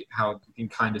how you can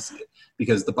kind of see it.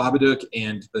 Because the Babadook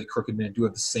and the Crooked Man do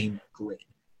have the same grin.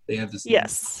 They have this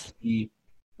nasty,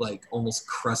 like almost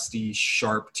crusty,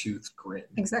 sharp-toothed grin.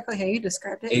 Exactly how you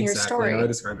described it in your story. Exactly how I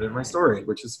described it in my story,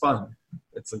 which is fun.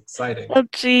 It's exciting. Oh,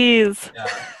 jeez.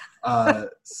 Yeah.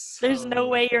 There's no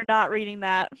way you're not reading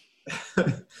that.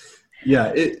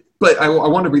 Yeah, but I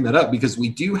want to bring that up because we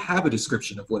do have a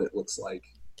description of what it looks like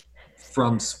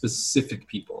from specific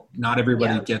people. Not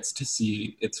everybody gets to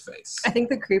see its face. I think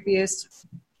the creepiest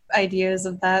ideas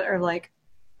of that are like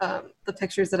the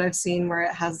pictures that I've seen where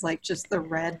it has like just the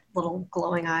red little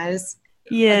glowing eyes.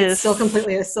 Yes. Like, it's still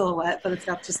completely a silhouette, but it's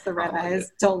got just the red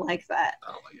eyes. Don't like that.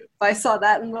 I don't like it. If I saw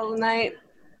that in the middle of the night,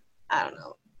 I don't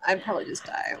know. I'd probably just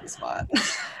die on the spot.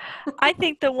 I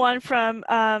think the one from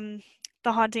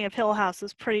The Haunting of Hill House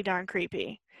was pretty darn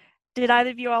creepy. Did either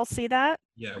of you all see that?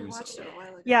 Yeah, we watched it a while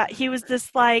ago. Yeah, he was this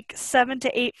like 7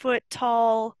 to 8 foot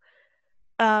tall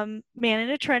man in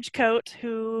a trench coat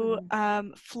who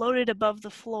floated above the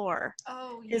floor.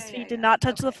 Oh, yeah. His feet did not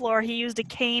touch the floor. He used a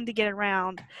cane to get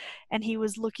around, and he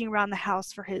was looking around the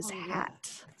house for his hat,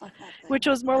 which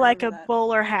was more like a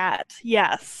bowler hat.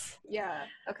 Yes. Yeah.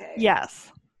 Okay.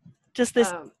 Yes. Just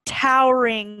this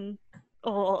towering.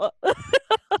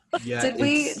 Yeah, did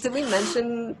we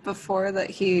mention before that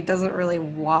he doesn't really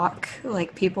walk?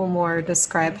 Like people more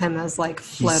describe him as like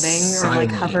floating or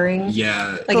like hovering.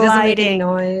 Yeah, like he doesn't make any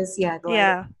noise. Yeah, gliding.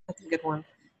 Yeah, that's a good one.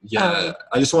 Yeah,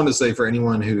 I just wanted to say for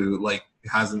anyone who like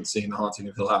hasn't seen The Haunting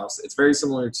of Hill House, it's very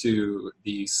similar to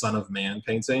the Son of Man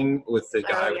painting with the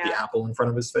guy with the apple in front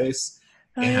of his face.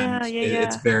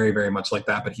 It's very, very much like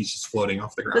that, but he's just floating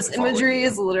off the ground. This imagery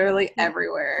is literally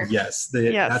everywhere. Yes,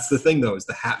 that's the thing, though, is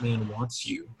the Hat Man wants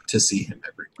you to see him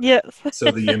everywhere. Yes.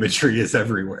 So the imagery is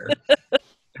everywhere.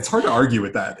 It's hard to argue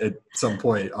with that at some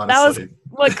point, honestly. That was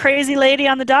what Crazy Lady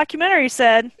on the documentary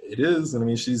said. It is, and I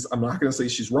mean, I'm not going to say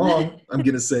she's wrong. I'm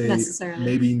going to say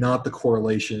maybe not the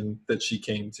correlation that she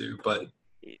came to, but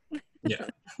yeah.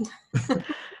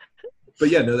 But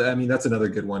yeah, no, I mean, that's another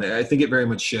good one. I think it very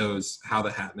much shows how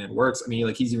the Hat Man works. I mean,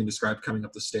 like he's even described coming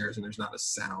up the stairs and there's not a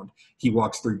sound. He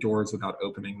walks through doors without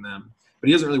opening them. But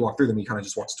he doesn't really walk through them. He kind of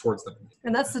just walks towards them.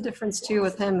 And that's the difference too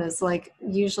with him is like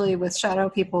usually with shadow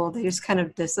people, they just kind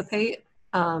of dissipate,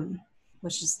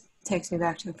 which just takes me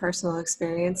back to a personal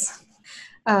experience.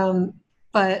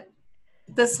 But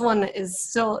this one is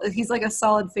still, he's like a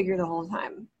solid figure the whole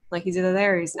time. Like he's either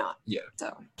there or he's not. Yeah.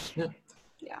 So, yeah.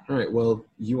 All right. Well,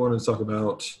 you want to talk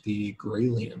about the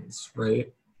Graylians,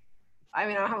 right? I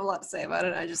mean, I don't have a lot to say about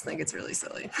it. I just think it's really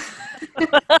silly.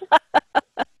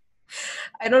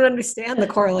 I don't understand the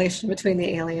correlation between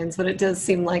the aliens, but it does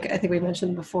seem like, I think we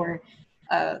mentioned before,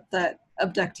 that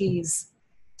abductees,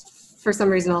 for some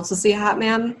reason, also see Hat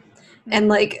Man. And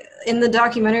like in the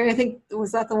documentary, I think,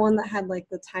 was that the one that had like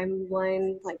the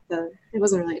timeline, like it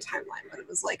wasn't really a timeline, but it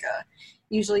was like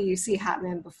usually you see Hat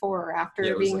Man before or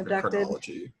after being abducted.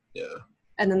 Yeah.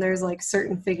 And then there's like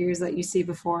certain figures that you see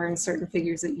before and certain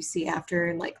figures that you see after.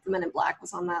 And like the Men in Black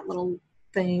was on that little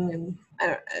thing. And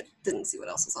I didn't see what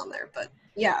else was on there, but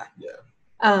yeah.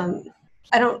 I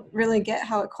don't really get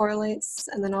how it correlates.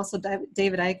 And then also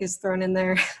David Icke is thrown in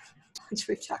there, which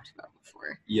we've talked about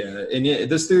before. Yeah, and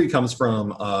this theory comes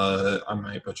from, I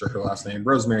might butcher her last name,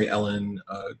 Rosemary Ellen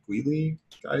Guiley,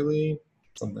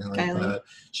 something like that.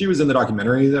 She was in the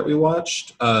documentary that we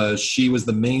watched. She was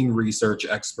the main research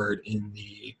expert in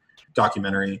the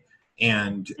documentary.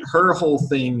 And her whole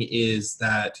thing is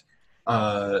that,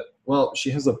 well,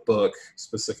 she has a book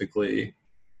specifically.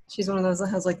 She's one of those that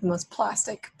has like the most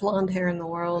plastic blonde hair in the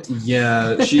world.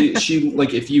 Yeah, she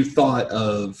like if you thought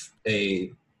of a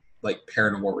like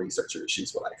paranormal researcher,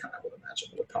 she's what I kind of would imagine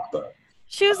would pop up.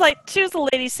 She was the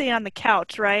lady sitting on the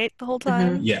couch, right? The whole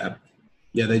time? Mm-hmm.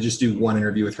 Yeah, they just do one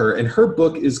interview with her. And her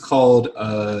book is called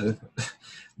The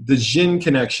Jinn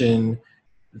Connection,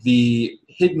 The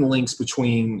Hidden Links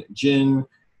Between Jinn,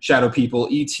 Shadow People,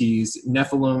 ETs,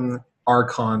 Nephilim,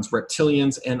 Archons,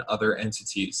 Reptilians, and Other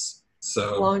Entities.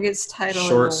 So longest title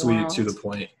short, sweet, to the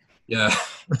point. Yeah.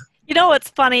 You know what's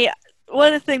funny?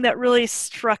 One thing that really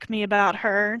struck me about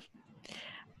her,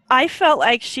 I felt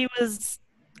like she was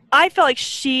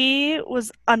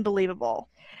unbelievable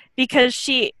because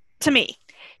she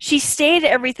stated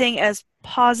everything as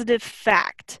positive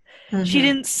fact. Mm-hmm. She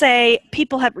didn't say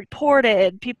people have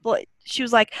reported, she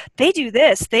was like, they do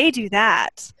this, they do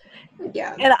that.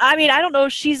 Yeah. And I mean, I don't know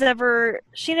if she never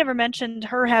mentioned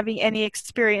her having any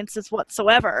experiences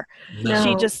whatsoever. No.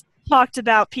 She just talked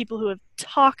about people who have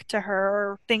talked to her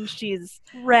or things she's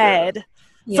read.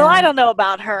 Yeah. So I don't know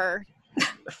about her.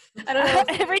 I don't know.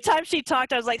 Every time she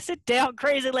talked, I was like, sit down,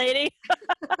 crazy lady.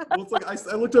 Well, it's like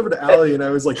I looked over to Allie and I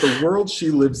was like, the world she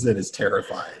lives in is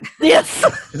terrifying. Yes.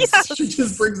 Yes. She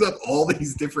just brings up all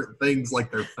these different things like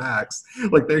they're facts.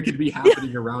 Like they could be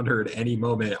happening around her at any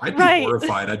moment. I'd be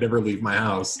horrified. I'd never leave my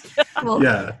house. Well,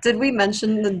 yeah. Did we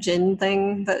mention the Jinn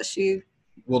thing that she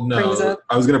brings up?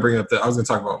 I was going to bring up I was going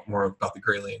to talk more about the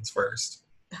Graylians first.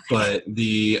 Okay. But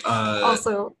the...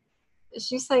 also... Is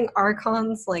she saying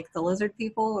Archons like the lizard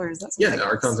people, or is that something else?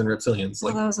 Archons and Reptilians.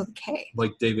 Well, that was with a K.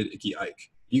 Like David Icke.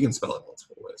 You can spell it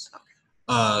multiple ways.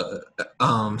 Okay.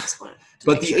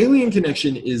 But the alien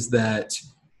connection is that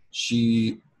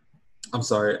I'm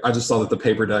sorry, I just saw that the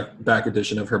paperback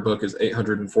edition of her book is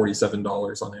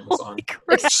 $847 on Amazon.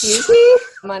 Excuse me?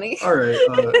 Money. All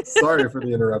right. Sorry for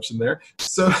the interruption there.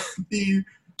 So the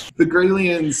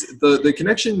Graylians, the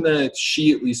connection that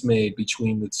she at least made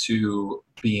between the two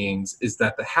beings is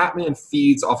that the Hat Man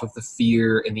feeds off of the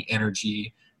fear and the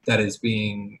energy that is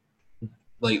being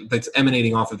that's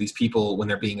emanating off of these people when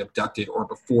they're being abducted or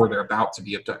before they're about to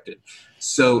be abducted.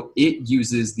 So it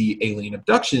uses the alien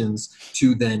abductions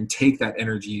to then take that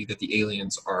energy that the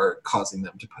aliens are causing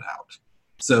them to put out.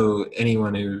 So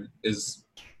anyone who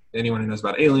knows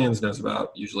about aliens knows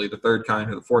about usually the third kind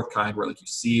or the fourth kind, where like you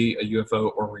see a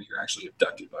UFO or where you're actually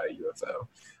abducted by a UFO.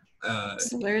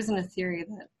 So there isn't a theory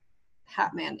that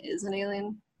Hat Man is an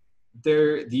alien?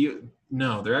 There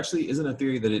actually isn't a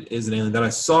theory that it is an alien that I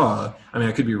saw. I mean,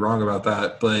 I could be wrong about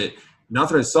that, but not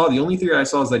that I saw. The only theory I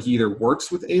saw is that he either works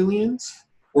with aliens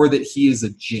or that he is a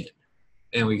Jinn.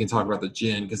 And we can talk about the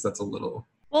Jinn because that's a little...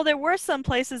 Well, there were some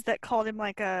places that called him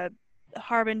like a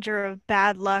harbinger of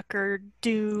bad luck or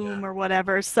doom or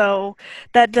whatever. So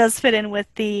that does fit in with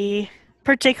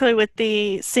particularly with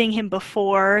the seeing him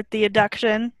before the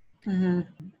abduction. Mm-hmm.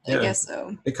 I guess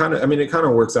so. It kind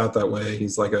of works out that way.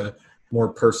 He's like a more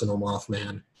personal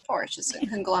Mothman. Or it's just a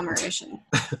conglomeration.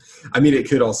 I mean, it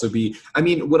could also be. I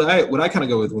mean, what I kind of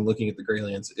go with when looking at the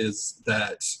Graylians is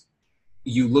that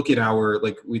you look at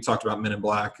like we talked about Men in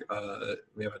Black.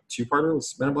 We have a two-parter.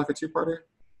 Was Men in Black a two-parter?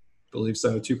 believe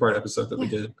so, 2-part episode that we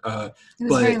did. It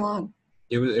was very long.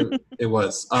 It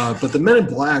was. But the Men in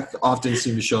Black often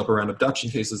seem to show up around abduction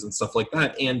cases and stuff like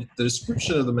that. And the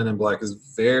description of the Men in Black is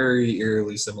very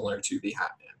eerily similar to the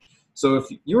Hat Man. So if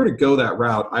you were to go that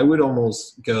route, I would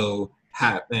almost go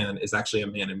Hat Man is actually a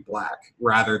man in black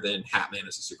rather than Hat Man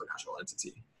is a supernatural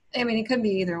entity. I mean, it could be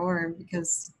either or,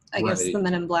 because I guess the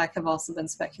Men in Black have also been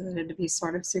speculated to be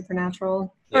sort of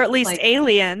supernatural. Or at least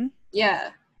alien. Yeah.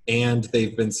 And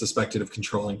they've been suspected of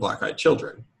controlling black-eyed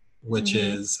children, which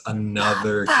is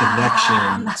another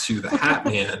connection to the Hat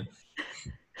Man.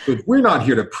 But we're not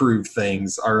here to prove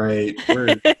things, all right?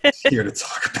 We're here to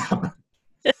talk about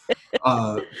it.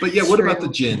 But yeah, what about the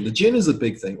Jinn? The Jinn is a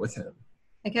big thing with him.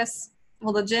 I guess,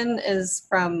 well, the Jinn is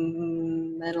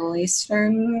from Middle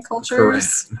Eastern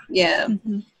cultures. Correct. Yeah.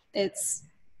 Mm-hmm. It's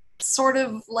sort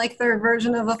of like their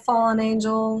version of a fallen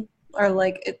angel, or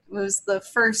like it was the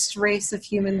first race of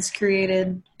humans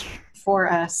created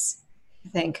for us, I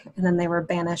think, and then they were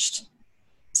banished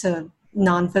to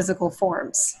non-physical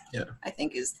forms. Yeah, I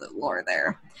think is the lore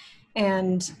there.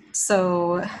 And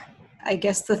so I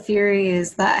guess the theory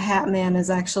is that Hat Man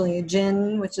is actually a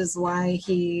Jinn, which is why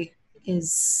he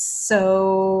is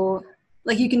so,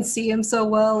 like, you can see him so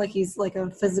well, like he's like a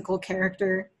physical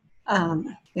character.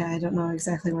 Yeah, I don't know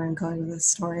exactly where I'm going with this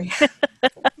story.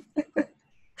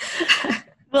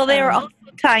 Well, they were also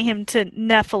tying him to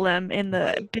Nephilim in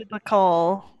the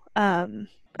biblical,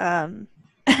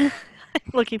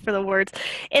 looking for the words.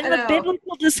 In the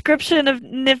biblical description of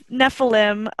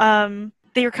Nephilim,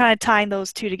 they were kind of tying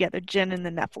those two together, Jinn and the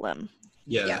Nephilim.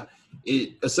 Yeah.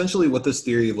 It essentially, what this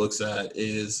theory looks at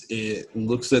is it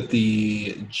looks at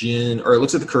the Jinn, or it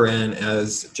looks at the Quran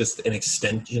as just an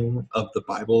extension of the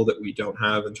Bible that we don't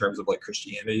have in terms of like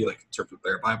Christianity, like in terms of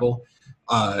their Bible.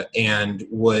 And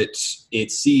what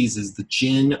it sees is the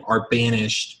Jinn are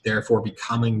banished, therefore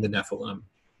becoming the Nephilim,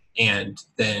 and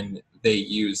then they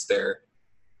use their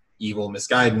evil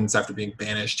misguidance after being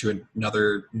banished to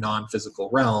another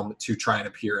non-physical realm to try and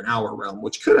appear in our realm,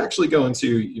 which could actually go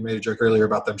into, you made a joke earlier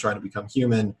about them trying to become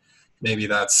human. Maybe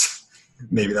that's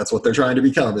what they're trying to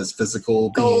become, is physical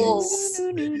beings.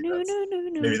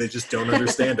 Maybe they just don't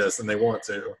understand us and they want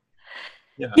to.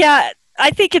 Yeah, I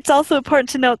think it's also important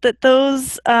to note that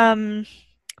those,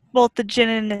 both the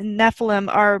Jinn and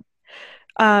Nephilim, are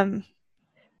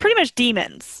pretty much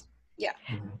demons. Yeah.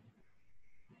 Mm-hmm.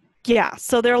 Yeah,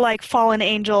 so they're like fallen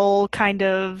angel kind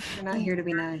of. They're not here to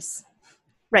be nice.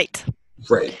 Right.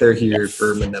 Right. They're here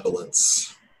for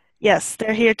malevolence. Yes,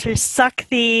 they're here to suck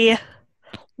the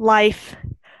life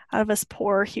out of us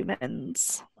poor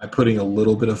humans. By putting a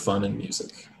little bit of fun in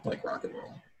music, like rock and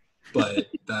roll. But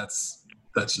that's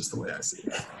just the way I see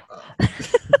it.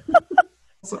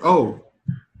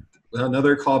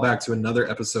 Another callback to another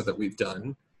episode that we've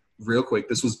done. Real quick,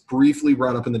 this was briefly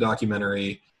brought up in the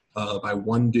documentary by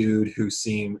one dude who it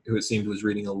seemed was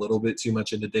reading a little bit too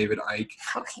much into David Icke.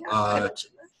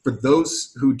 For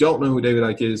those who don't know who David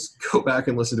Icke is, go back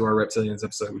and listen to our Reptilians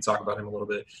episode. We talk about him a little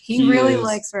bit. He really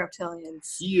likes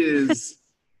reptilians. He is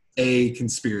a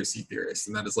conspiracy theorist,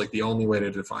 and that is like the only way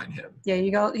to define him. Yeah,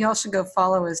 y'all should go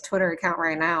follow his Twitter account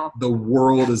right now. The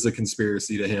world is a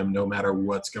conspiracy to him, no matter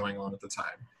what's going on at the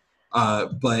time.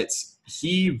 But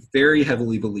he very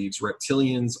heavily believes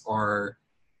reptilians are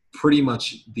pretty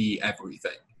much the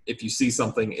everything. If you see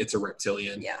something, it's a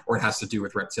reptilian, or it has to do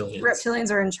with reptilians.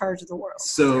 Reptilians are in charge of the world.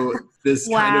 So this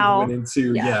kind of went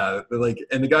into,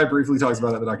 and the guy briefly talks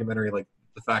about it in the documentary, like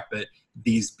the fact that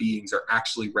these beings are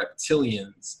actually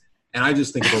reptilians. And I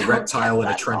just think of a reptile in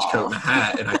a trench coat and a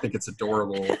hat, and I think it's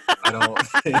adorable. I don't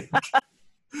think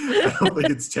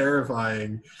it's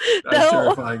terrifying. As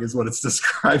terrifying as what it's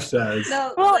described as.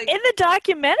 No, well, in the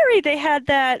documentary, they had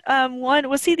that one.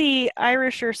 Was he the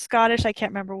Irish or Scottish? I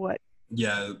can't remember what.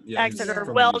 Yeah, accent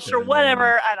or Welsh or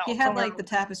whatever. I don't. He had like the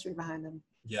tapestry behind him.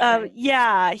 He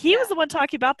was the one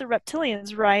talking about the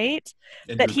reptilians, right?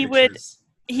 And that he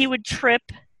would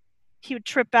trip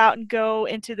out and go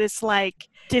into this like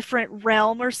different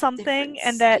realm or something,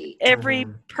 and that every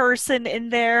person in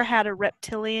there had a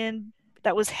reptilian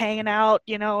that was hanging out,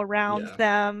 around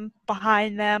them,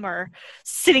 behind them, or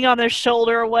sitting on their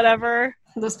shoulder or whatever.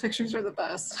 Those pictures are the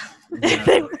best.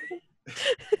 Yeah.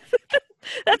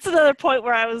 That's another point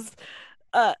where I was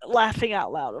laughing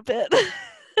out loud a bit.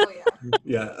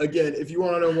 Yeah. Again, if you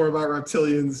want to know more about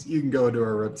reptilians, you can go into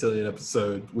our reptilian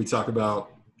episode. We talk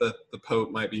about that the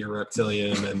Pope might be a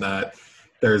reptilian and that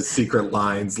there's secret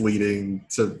lines leading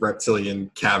to reptilian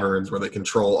caverns where they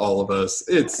control all of us.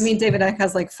 David Icke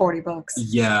has like 40 books.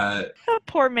 Yeah. Oh,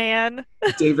 poor man.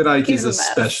 David Icke is he's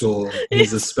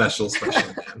a special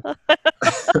man.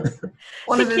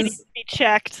 One of his needs to be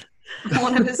checked.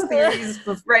 One of his theories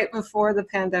right before the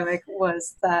pandemic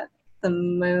was that the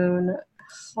moon,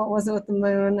 what was it with the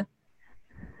moon?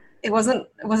 Was it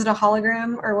a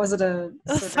hologram or was it a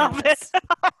Stop surveillance? it.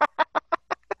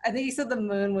 I think he said the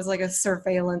moon was like a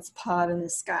surveillance pod in the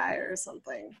sky or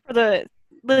something. For the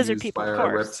lizard Used people, by of our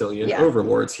course. reptilian Yeah.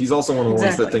 overlords. He's also one of the ones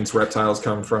that Exactly. thinks reptiles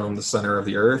come from the center of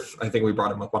the earth. I think we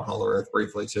brought him up on Hollow Earth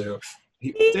briefly too.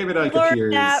 David Icke learned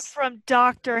appears. that from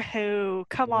Doctor Who.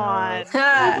 Come on.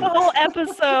 Ha! A whole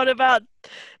episode about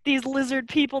these lizard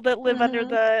people that live under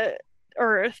the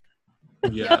earth.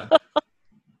 Yeah.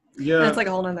 Yeah. It's like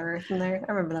a whole nother earth in there.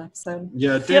 I remember that episode.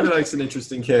 Yeah, David Icke's an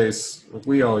interesting case.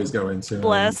 We always go into him.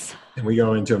 Bless. And we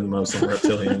go into him the most on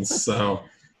reptilians. So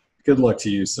good luck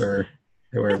to you, sir,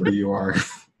 whoever you are.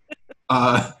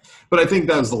 But I think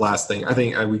that was the last thing. I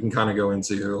think we can kind of go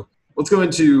into, let's go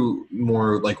into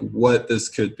more like what this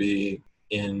could be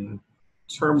in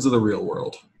terms of the real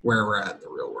world, where we're at in the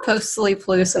real world. Post-sleep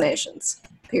hallucinations,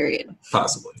 period.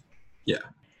 Possibly.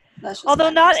 That's just Although my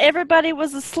not perception. everybody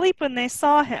was asleep when they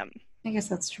saw him. I guess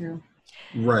that's true.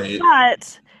 Right.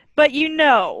 But you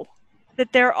know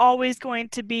that there are always going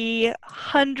to be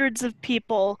hundreds of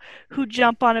people who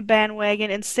jump on a bandwagon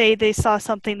and say they saw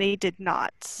something they did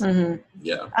not. Mm-hmm.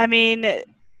 Yeah. I mean,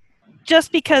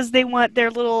 just because they want their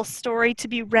little story to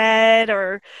be read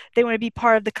or they want to be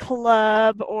part of the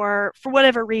club or for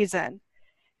whatever reason,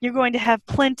 you're going to have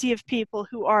plenty of people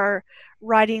who are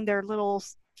writing their little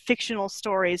fictional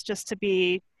stories just to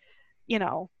be,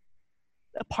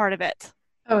 a part of it.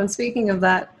 Oh, and speaking of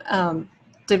that,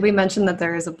 did we mention that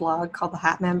there is a blog called the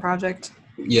Hat Man Project?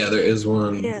 Yeah, there is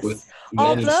one Yes. with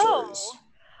many stories.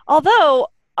 Although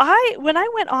when I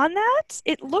went on that,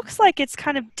 it looks like it's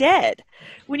kind of dead.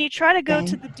 When you try to go Dang.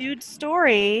 to the dude's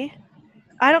story,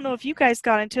 I don't know if you guys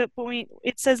got into it, but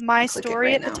it says my Click it story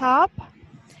right at the now. top.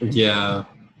 Yeah.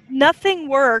 Nothing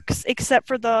works except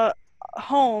for the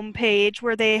home page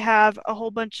where they have a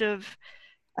whole bunch of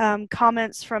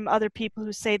comments from other people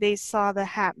who say they saw the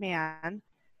Hat Man.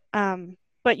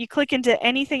 But you click into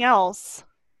anything else,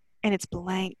 and it's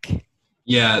blank.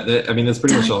 Yeah, that's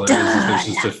pretty much all there is. Dun, There's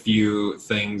dun. just a few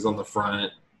things on the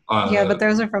front. Yeah, but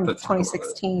those are from that talk about it.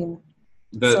 2016.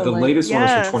 The so, like- latest one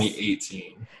Yes. is from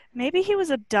 2018. Maybe he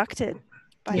was abducted.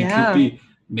 By Yeah. It could be,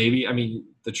 maybe,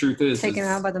 the truth is Taken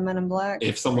out by the Men in Black.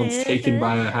 if someone's Mhm. taken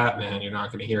by a Hat Man, you're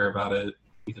not going to hear about it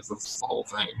because that's the whole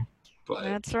thing. But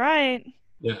That's right.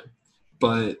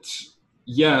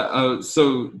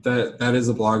 so that is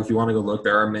a blog. If you want to go look,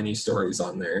 there are many stories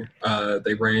on there.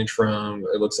 They range from,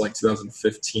 it looks like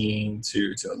 2015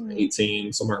 to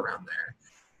 2018, somewhere around there.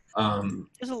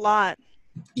 There's a lot.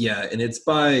 Yeah, and it's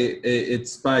by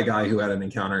a guy who had an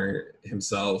encounter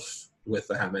himself with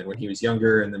the Hat Man when he was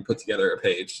younger, and then put together a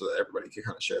page so that everybody could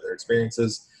kind of share their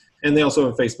experiences. And they also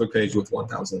have a Facebook page with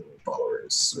 1,000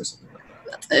 followers or something like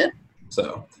that. That's it.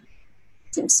 So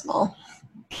Seems small.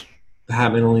 the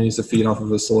Hat Man only needs to feed off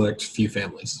of a select few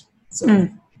families. So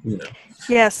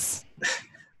Yes.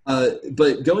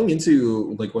 But going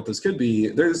into like what this could be,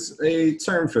 there's a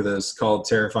term for this called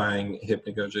terrifying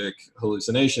hypnagogic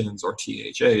hallucinations, or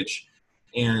THH.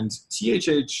 And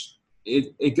THH,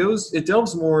 it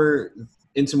delves more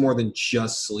into more than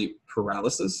just sleep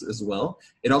paralysis as well.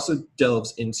 It also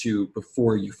delves into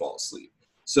before you fall asleep.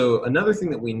 So another thing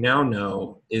that we now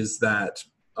know is that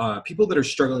people that are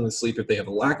struggling with sleep, if they have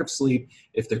a lack of sleep,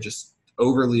 if they're just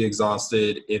overly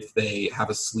exhausted, if they have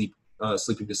a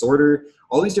sleeping disorder,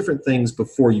 all these different things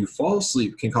before you fall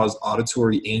asleep can cause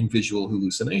auditory and visual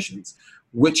hallucinations,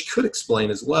 which could explain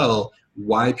as well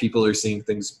why people are seeing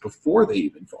things before they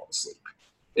even fall asleep.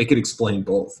 It could explain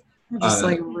both. I'm just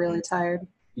like really tired.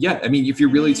 Yeah, I mean, if you're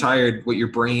really tired, what your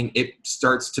brain, it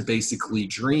starts to basically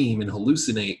dream and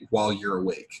hallucinate while you're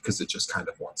awake because it just kind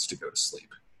of wants to go to sleep.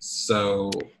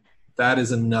 So that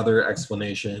is another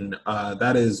explanation.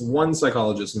 That is one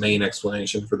psychologist's main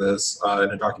explanation for this in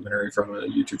a documentary from a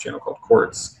YouTube channel called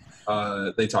Quartz.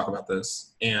 They talk about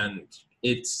this, and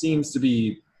it seems to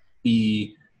be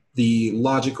the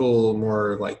logical,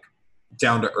 more like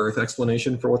down-to-earth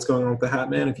explanation for what's going on with the Hat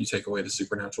Man if you take away the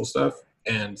supernatural stuff.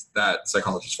 And that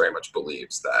psychologist very much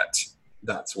believes that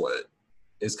that's what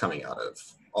is coming out of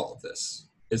all of this,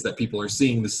 is that people are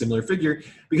seeing this similar figure.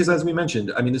 Because as we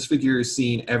mentioned, I mean, this figure is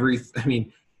seen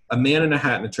a man in a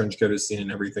hat and a trench coat is seen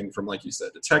in everything from, like you said,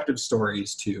 detective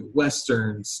stories to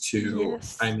Westerns to,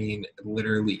 Yes.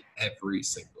 literally every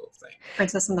single thing.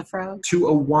 Princess and the Frog. To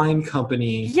a wine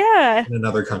company Yeah. in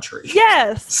another country.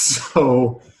 Yes.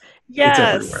 So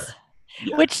Yes. it's everywhere.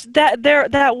 Yeah. Which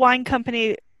that wine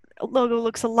company logo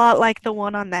looks a lot like the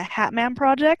one on the Hat Man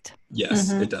project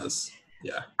Yes, Mhm. it does.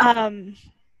 Yeah.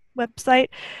 website.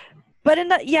 But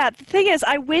the thing is,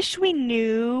 I wish we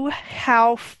knew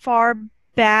how far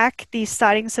back these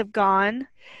sightings have gone.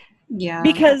 Yeah.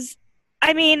 Because,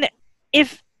 I mean,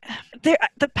 if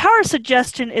the power of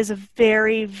suggestion is a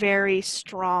very, very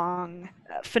strong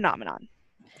phenomenon.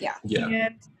 Yeah.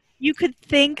 And you could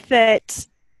think that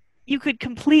you could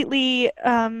completely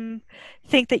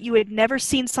think that you had never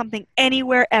seen something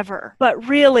anywhere ever, but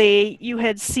really you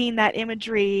had seen that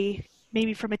imagery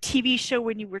maybe from a TV show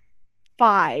when you were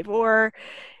 5, or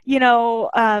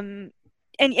and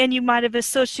you might have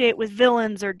associated with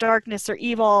villains or darkness or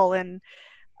evil, and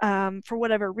for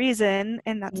whatever reason,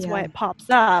 and that's why it pops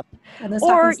up. And this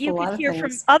Or happens to you a lot could of hear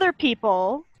things. from other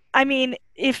people. I mean,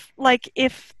 if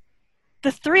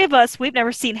the three of us, we've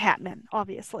never seen Hatman,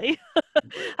 obviously.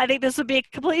 I think this would be a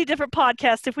completely different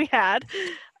podcast if we had.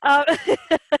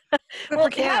 Well,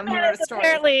 Cam, he wrote a story.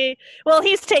 Apparently, well,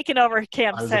 he's taken over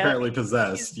Cam's I was head. apparently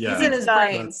possessed. He's in his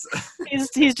brains.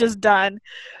 He's just done.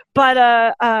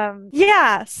 But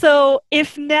yeah. So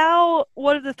if now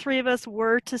one of the three of us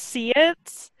were to see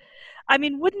it, I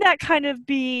mean, wouldn't that kind of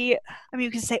be? I mean,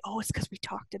 you could say, "Oh, it's because we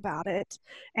talked about it,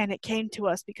 and it came to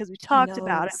us because we talked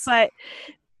about it."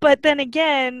 But then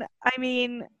again, I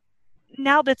mean,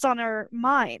 now that's on our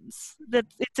minds, that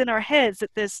it's in our heads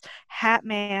that this Hat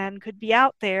Man could be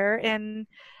out there, and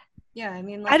yeah, I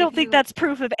mean, I don't think that's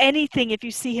proof of anything if you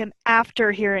see him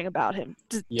after hearing about him.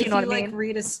 Do you know what I mean? Like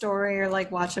read a story or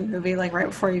like watch a movie like right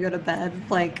before you go to bed.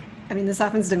 Like, I mean, this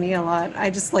happens to me a lot. I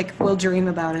just like will dream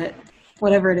about it,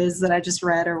 whatever it is that I just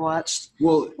read or watched.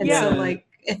 Well, and so like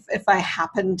if I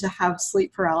happen to have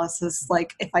sleep paralysis,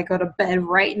 like if I go to bed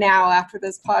right now after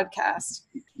this podcast,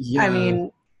 I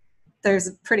mean, there's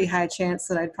a pretty high chance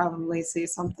that I'd probably see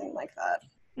something like that.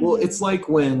 Well, it's like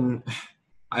when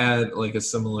I had like a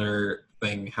similar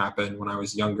thing happen when I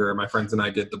was younger. My friends and I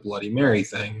did the Bloody Mary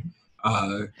thing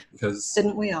because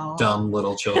didn't we all? Dumb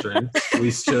little children.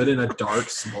 We stood in a dark,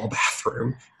 small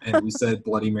bathroom and we said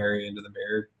Bloody Mary into the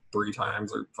mirror 3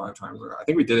 times or 5 times. I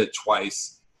think we did it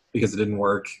twice because it didn't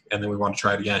work, and then we wanted to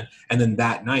try it again. And then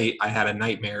that night, I had a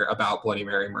nightmare about Bloody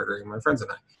Mary murdering my friends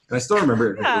and I. And I still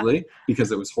remember it vividly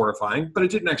because it was horrifying, but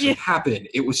it didn't actually happen.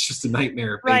 It was just a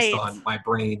nightmare based on my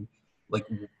brain, like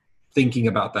thinking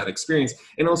about that experience.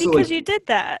 And also because like, you did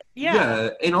that.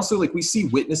 Yeah. And also like we see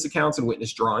witness accounts and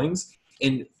witness drawings,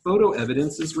 and photo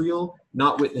evidence is real,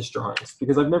 not witness drawings,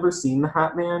 because I've never seen the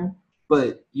Hat Man,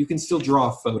 but you can still draw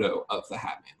a photo of the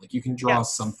Hat Man. Like you can draw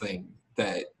something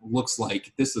that looks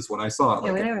like this is what I saw. Yeah,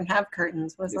 like we don't even have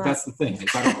curtains. What's that? That's the thing.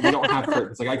 We don't have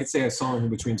curtains. Like I could say I saw him in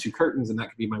between 2 curtains, and that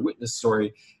could be my witness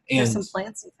story. And there's some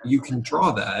plants you can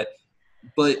draw that,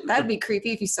 but that'd be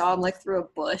creepy if you saw him like through a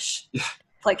bush. Yeah.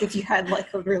 Like if you had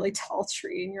like a really tall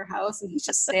tree in your house and he's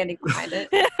just standing behind it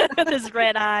with his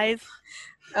red eyes.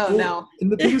 Oh no!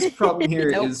 And the biggest problem here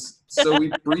is, so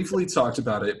we briefly talked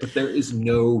about it, but there is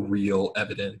no real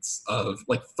evidence of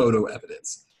like photo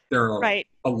evidence. There are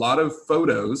a lot of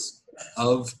photos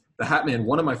of the Hat Man.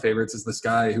 One of my favorites is this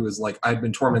guy who was like, I'd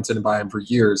been tormented by him for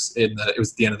years. It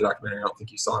was at the end of the documentary. I don't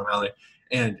think you saw him, Allie.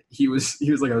 And he was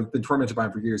like, I've been tormented by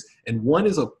him for years. And one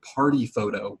is a party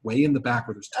photo way in the back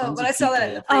where there's tons of people. I saw that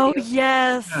in the preview. Oh,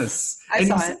 yes. Yes. I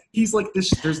saw it. He's like,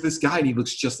 there's this guy and he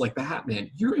looks just like the Hat Man.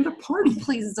 You're in a party.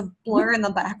 Please, it's a blur in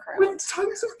the background. With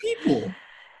tons of people.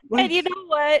 Like, and you know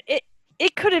what?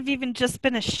 It could have even just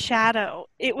been a shadow.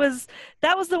 That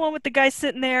was the one with the guy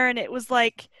sitting there, and it was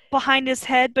like behind his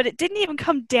head, but it didn't even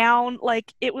come down.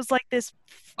 Like it was like this.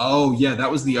 Oh yeah, that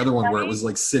was the other one where it was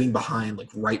like sitting behind, like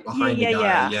right behind the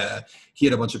guy. Yeah, he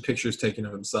had a bunch of pictures taken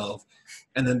of himself,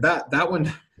 and then that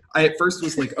one, I at first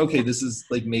was like, okay, this is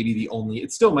like maybe the only.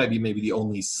 It still might be maybe the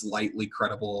only slightly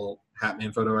credible Hat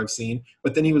Man photo I've seen.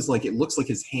 But then he was like, it looks like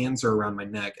his hands are around my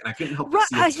neck, and I couldn't help but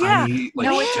see a tiny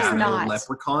shadow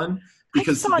leprechaun.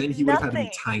 Because then he would have had to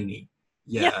be tiny.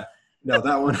 Yeah. No,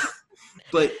 that one.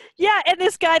 But yeah, and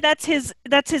this guy, that's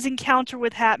his encounter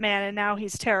with Hat Man, and now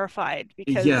he's terrified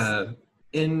because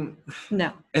and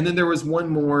then there was one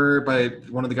more by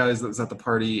one of the guys that was at the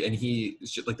party, and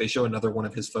they show another one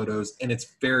of his photos, and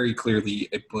it's very clearly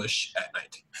a bush at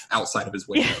night outside of his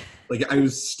window. Like I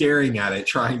was staring at it,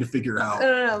 trying to figure out.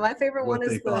 No. My favorite one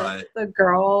is the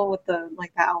girl with the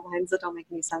like the outlines that don't make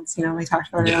any sense. You know, we talked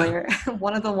about it earlier.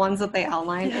 One of the ones that they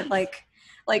outlined, it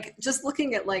like just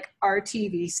looking at like our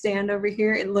TV stand over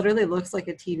here, it literally looks like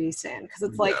a TV stand because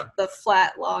it's like the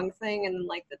flat long thing and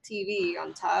like the TV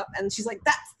on top, and she's like,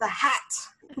 "That's the hat."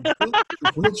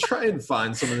 We'll try and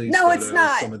find some of these. No, photos, it's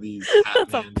not. Some of these Hat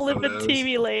That's Man a flippant photos,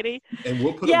 TV lady, and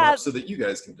we'll put them up so that you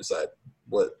guys can decide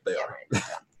what they are.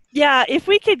 Yeah, if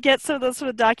we could get some of those from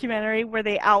a documentary where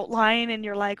they outline and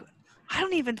you're like, I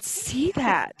don't even see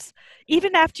that.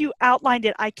 even after you outlined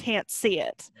it, I can't see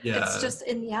it. Yeah. It's just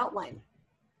in the outline.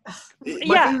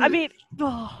 Yeah, I mean,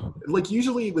 oh. like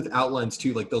usually with outlines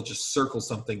too, like they'll just circle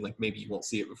something, like maybe you won't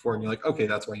see it before, and you're like, okay,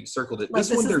 that's why you circled it. Like, this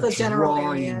one is they're the general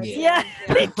drawing area. it. Yeah,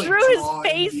 they Like, drew his drawing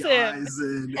face the in. eyes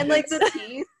in. And like the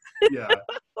teeth. Yeah,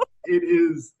 it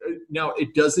is. Now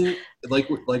it doesn't, like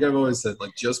I've always said,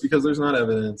 like just because there's not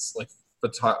evidence, like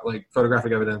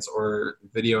photographic evidence or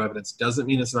video evidence, doesn't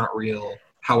mean it's not real.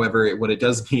 However, what it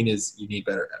does mean is you need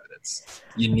better evidence.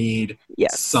 You need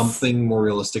something more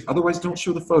realistic. Otherwise, don't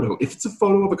show the photo. If it's a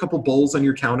photo of a couple bowls on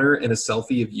your counter and a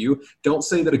selfie of you, don't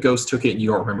say that a ghost took it and you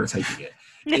don't remember taking it.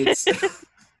 It's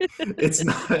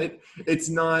it's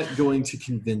not going to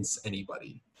convince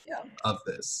anybody of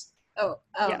this.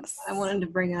 Yes. I wanted to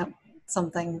bring up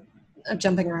something,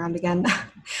 jumping around again.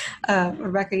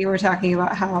 Rebecca, you were talking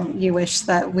about how you wish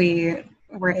that we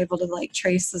were able to like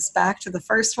trace this back to the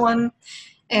first one.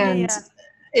 And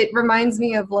it reminds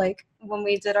me of like when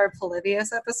we did our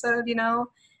Polybius episode, you know,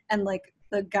 and like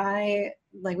the guy,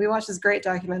 like we watched this great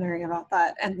documentary about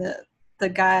that, and the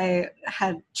guy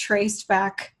had traced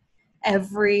back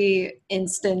every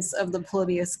instance of the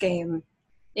Polybius game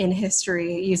in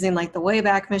history using like the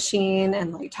Wayback Machine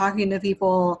and like talking to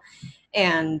people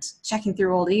and checking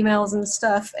through old emails and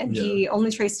stuff, and he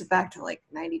only traced it back to like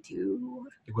 92.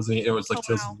 It was like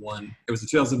 2001. It was a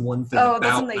 2001 thing Oh, about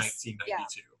that's when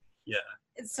 1992. Yeah.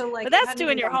 So like, but that's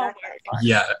doing your homework.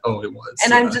 Yeah. Oh, it was.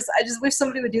 And I just wish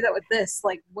somebody would do that with this.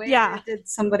 Like, where did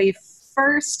somebody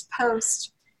first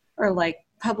post or like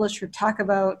publish or talk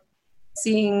about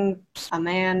seeing a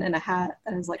man in a hat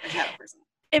that is like a shadow person?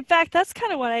 In fact, that's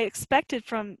kind of what I expected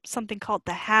from something called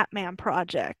the Hat Man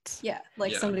Project. Yeah,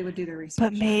 like somebody would do their research.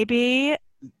 But maybe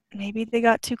they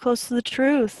got too close to the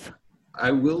truth.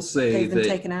 I will say they've been that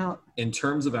taken out. In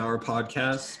terms of our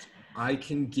podcast, I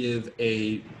can give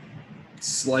a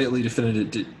slightly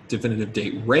definitive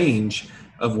date range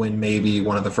of when maybe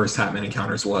one of the first Hatman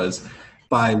encounters was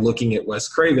by looking at Wes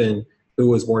Craven, who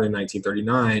was born in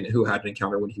 1939, who had an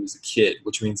encounter when he was a kid,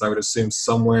 which means I would assume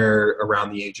somewhere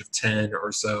around the age of 10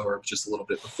 or so, or just a little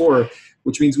bit before,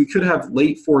 which means we could have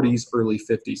late 40s, early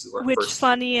 50s as our first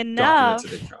funny enough,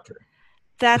 documented encounter.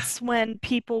 That's when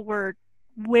people were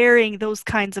wearing those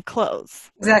kinds of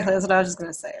clothes. Exactly, that's what I was just going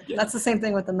to say. Yeah. That's the same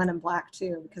thing with the Men in Black,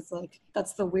 too, because, like,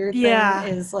 that's the weird thing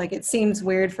is, like, it seems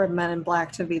weird for Men in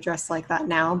Black to be dressed like that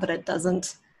now, but it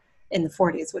doesn't in the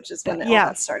 40s, which is when all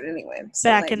that started anyway. So,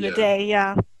 back in the day,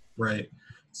 Right.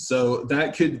 So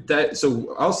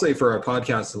so I'll say for our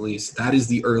podcast, at least, that is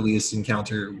the earliest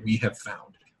encounter we have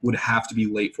found. Would have to be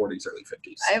late 40s, early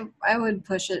 50s. I would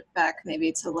push it back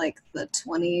maybe to, like, the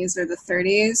 20s or the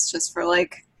 30s, just for,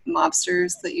 like,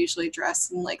 mobsters that usually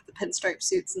dress in, like, the pinstripe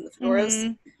suits and the fedoras.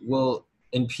 Mm-hmm. Well,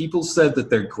 and people said that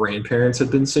their grandparents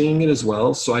had been seeing it as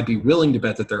well, so I'd be willing to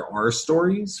bet that there are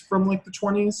stories from, like, the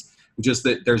 20s, just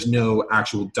that there's no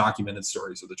actual documented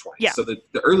stories of the 20s. Yeah. So the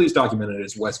earliest documented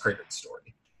is Wes Craven's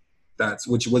story.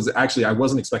 Which was actually, I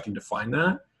wasn't expecting to find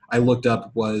that. I looked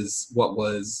up what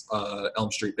was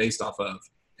Elm Street based off of,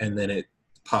 and then it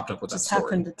popped up with Just that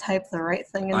story. happened to type the right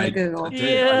thing into Google. I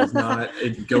did. I was not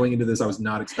going into this. I was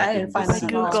not expecting. I didn't find to that see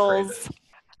at all. Wes Googles. Craven.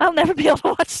 I'll never be able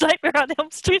to watch Nightmare on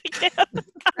Elm Street again.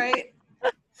 Right?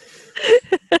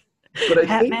 But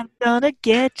I think Hatman's gonna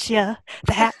get ya.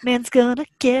 The Hatman's gonna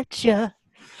get ya.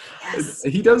 Yes.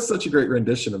 he does such a great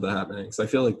rendition of the Hat Man, because I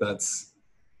feel like that's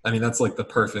like the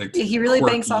perfect. He really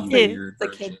quirky, banks off weird the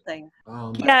version. kid thing.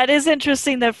 Yeah, it is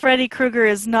interesting that Freddy Krueger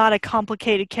is not a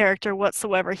complicated character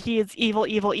whatsoever. He is evil,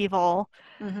 evil, evil.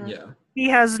 Mm-hmm. Yeah. He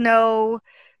has no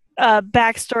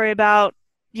backstory about,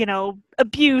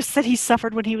 abuse that he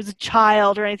suffered when he was a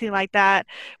child or anything like that,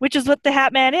 which is what the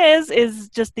Hat Man is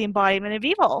just the embodiment of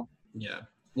evil. Yeah.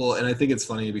 Well, and I think it's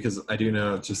funny because I do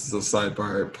know, just as a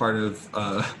sidebar, part of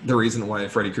the reason why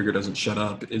Freddy Krueger doesn't shut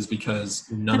up is because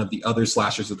none of the other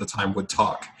slashers at the time would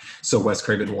talk. So Wes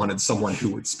Craven wanted someone who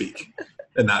would speak.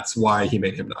 And that's why he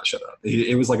made him not shut up.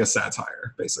 It was like a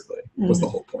satire, basically, was the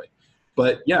whole point.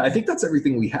 But yeah, I think that's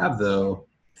everything we have, though,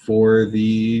 for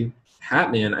the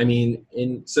Hat Man.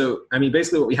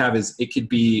 Basically what we have is it could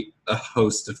be a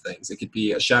host of things. It could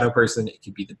be a shadow person. It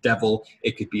could be the devil.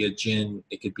 It could be a djinn.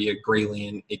 It could be a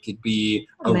Graylian. It could be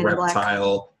a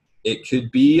reptile. It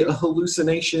could be a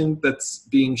hallucination that's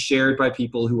being shared by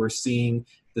people who are seeing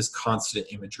this constant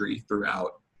imagery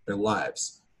throughout their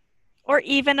lives. Or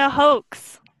even a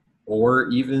hoax. Or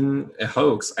even a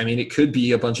hoax. I mean, it could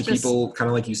be a bunch of people, kind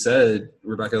of like you said,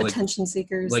 Rebecca, like attention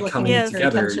seekers, like looking coming for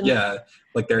together. attention. Yeah,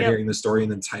 like they're hearing the story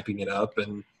and then typing it up.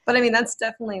 But I mean, that's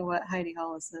definitely what Heidi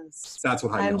Hollis is. That's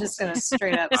what Heidi I'm Hollis just going to is.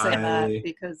 straight up say that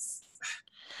because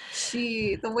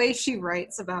The way she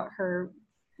writes about her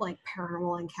like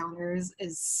paranormal encounters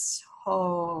is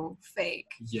so fake.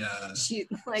 Yeah. She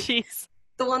like Jeez.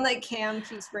 the one that Cam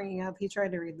keeps bringing up. He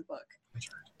tried to read the book.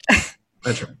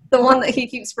 That's right. The one that he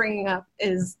keeps bringing up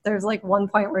is there's like one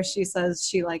point where she says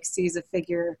she like sees a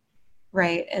figure,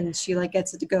 right, and she like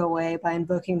gets it to go away by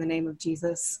invoking the name of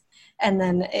Jesus, and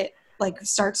then it like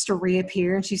starts to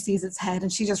reappear and she sees its head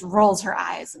and she just rolls her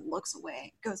eyes and looks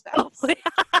away, goes back.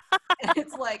 And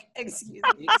it's like, excuse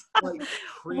me. It's like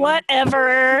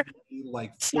Whatever.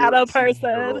 Like Shadow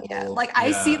 14-year-old. person. Yeah, like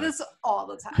I see this all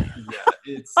the time. Yeah,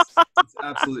 it's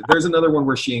absolutely. There's another one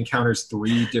where she encounters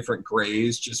 3 different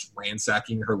grays just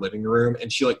ransacking her living room,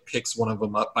 and she like picks one of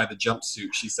them up by the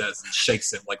jumpsuit, she says, and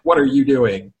shakes him like, "What are you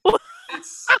doing?"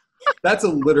 That's a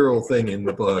literal thing in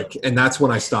the book, and that's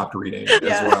when I stopped reading as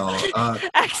well.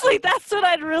 Actually, that's when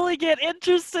I'd really get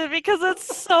interested because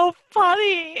it's so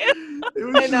funny.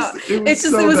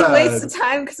 It was a waste of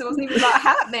time because it wasn't even about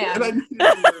Hat Man. And I needed to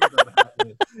learn about Hat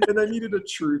Man. And I needed a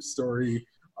true story.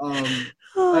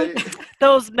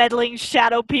 Those meddling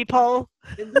shadow people.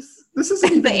 And this isn't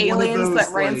even the aliens one of those,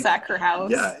 that ransack her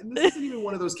house. Yeah, and this isn't even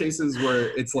one of those cases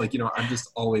where it's like, I'm just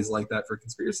always like that for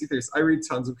conspiracy theories. I read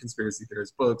tons of conspiracy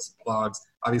theorist books, blogs.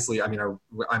 Obviously, I mean,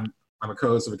 I'm a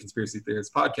co-host of a conspiracy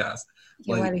theorist podcast.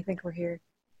 Yeah, why do you think we're here?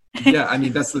 Yeah, I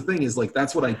mean, that's the thing is like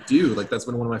that's what I do. Like that's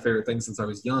been one of my favorite things since I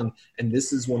was young. And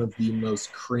this is one of the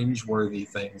most cringeworthy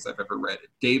things I've ever read.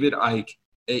 David Icke,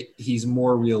 he's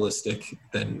more realistic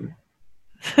than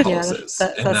Hollis is.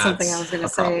 That's something I was going to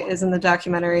say is in the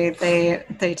documentary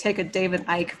they take a David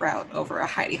Icke route over a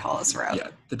Heidi Hollis route. Yeah,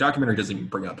 the documentary doesn't even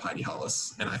bring up Heidi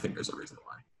Hollis, and I think there's a reason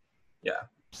why. Yeah.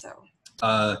 So.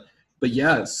 But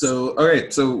yeah, so all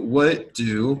right, so what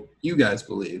do you guys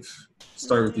believe?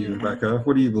 Start with you, Rebecca.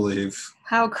 What do you believe?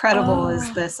 How credible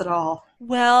is this at all?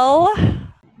 Well,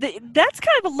 that's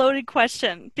kind of a loaded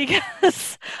question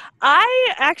because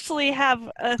I actually have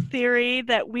a theory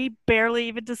that we barely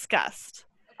even discussed.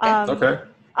 Okay.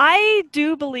 I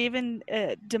do believe in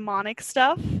demonic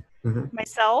stuff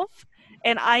myself,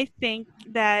 and I think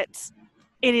that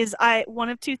it is one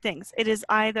of 2 things. It is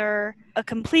either a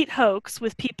complete hoax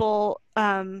with people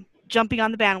jumping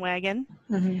on the bandwagon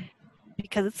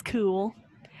because it's cool,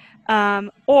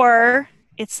 or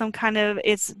it's some kind of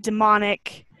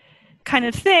demonic kind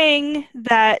of thing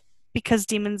that because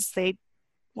demons, they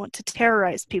want to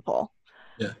terrorize people.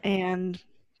 Yeah. And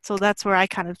so that's where I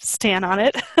kind of stand on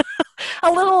it.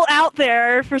 A little out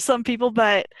there for some people,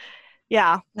 but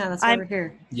yeah. No, that's why we're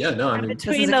here. Yeah, no, I mean,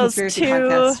 between those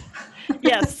 2.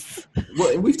 Yes. Well,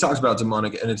 and we've talked about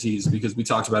demonic entities because we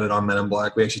talked about it on Men in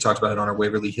Black. We actually talked about it on our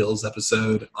Waverly Hills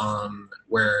episode,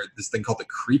 where this thing called the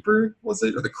Creeper, was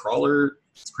it? Or the Crawler?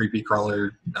 It's creepy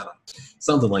crawler, I don't know,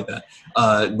 something like that.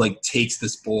 Like takes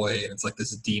this boy, and it's like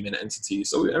this demon entity.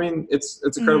 So I mean, it's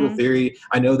a credible theory.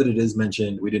 I know that it is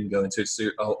mentioned. We didn't go into it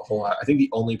a whole lot. I think the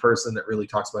only person that really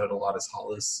talks about it a lot is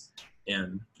Hollis,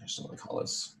 and I just don't like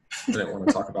Hollis. I didn't want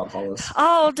to talk about Hollis.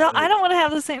 Oh, I don't want to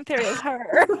have the same theory as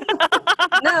her.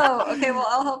 No, okay, well,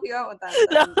 I'll help you out with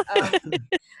that then.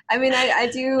 I mean,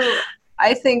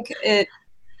 I think it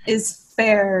is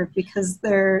fair because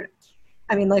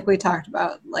like we talked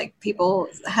about, like people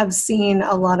have seen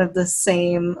a lot of the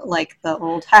same, like the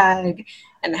old hag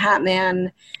and Hat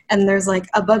Man, and there's like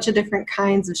a bunch of different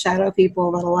kinds of shadow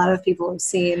people that a lot of people have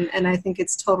seen, and I think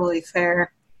it's totally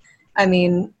fair. I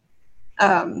mean,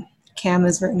 Cam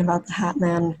has written about the Hat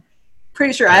Man.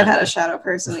 Pretty sure I've had a shadow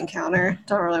person encounter.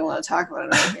 Don't really want to talk about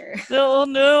it on here. Oh,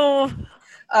 no.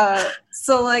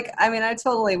 So, like, I mean, I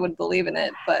totally would believe in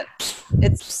it, but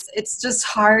it's just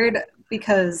hard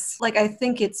because, like, I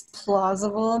think it's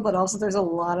plausible, but also there's a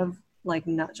lot of, like,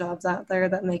 nut jobs out there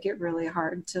that make it really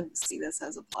hard to see this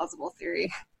as a plausible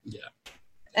theory. Yeah.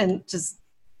 And just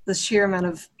the sheer amount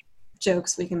of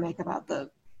jokes we can make about the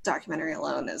documentary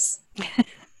alone is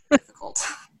difficult.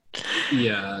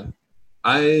 Yeah.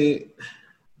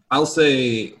 I'll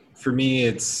say, for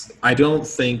me, I don't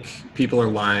think people are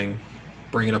lying.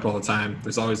 Bring it up all the time.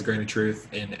 There's always a grain of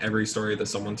truth in every story that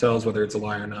someone tells, whether it's a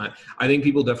lie or not. I think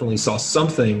people definitely saw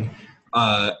something.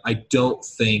 I don't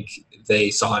think they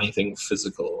saw anything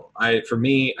physical. For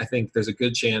me, I think there's a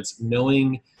good chance,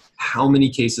 knowing how many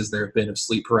cases there have been of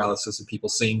sleep paralysis and people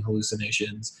seeing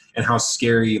hallucinations and how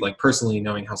scary, like personally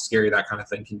knowing how scary that kind of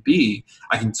thing can be,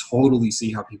 I can totally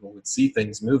see how people would see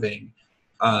things moving.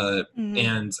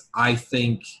 And I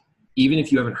think even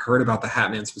if you haven't heard about the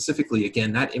Hat Man specifically,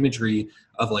 again, that imagery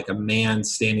of like a man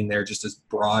standing there just as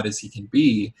broad as he can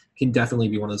be can definitely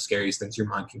be one of the scariest things your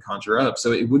mind can conjure up.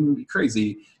 So it wouldn't be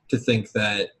crazy to think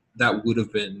that that would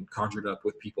have been conjured up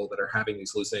with people that are having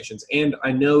these hallucinations. And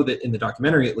I know that in the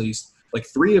documentary, at least, like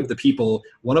 3 of the people,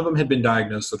 one of them had been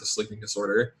diagnosed with a sleeping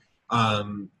disorder.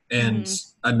 And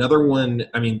another one,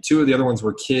 I mean, 2 of the other ones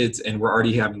were kids and were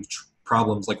already having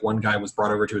problems. Like one guy was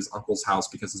brought over to his uncle's house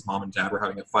because his mom and dad were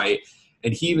having a fight.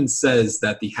 And he even says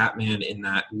that the Hat Man in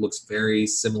that looks very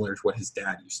similar to what his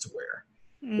dad used to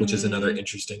wear, which is another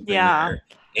interesting thing there.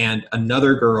 And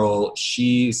another girl,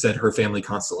 she said her family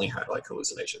constantly had like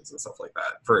hallucinations and stuff like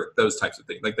that for those types of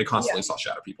things. Like they constantly saw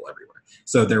shadow people everywhere.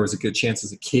 So there was a good chance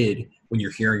as a kid, when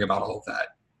you're hearing about all of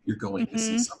that, you're going to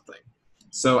see something.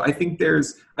 So I think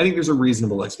there's a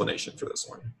reasonable explanation for this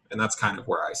one. And that's kind of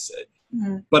where I sit.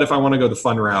 But if I want to go the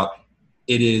fun route,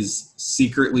 it is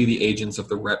secretly the agents of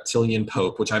the reptilian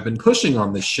Pope, which I've been pushing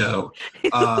on this show.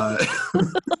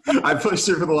 I pushed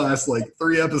it for the last like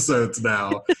 3 episodes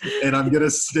now, and I'm gonna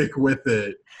stick with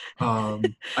it. I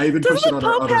even pushed it on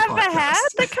our other podcast. Does the Pope have a hat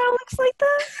that kind of looks like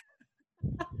that?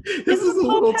 This is a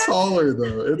little taller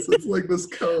though. It's like this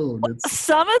cone.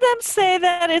 Some of them say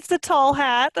that it's a tall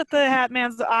hat that the Hat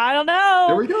Man's. I don't know.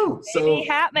 There we go. Maybe So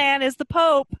Hat Man is the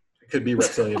Pope. Could be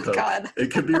reptilian Pope. God.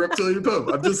 It could be reptilian Pope.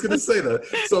 I'm just going to say that.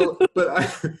 So,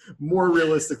 but more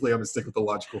realistically, I'm going to stick with the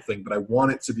logical thing, but I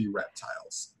want it to be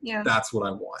reptiles. Yeah. That's what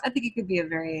I want. I think it could be a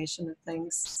variation of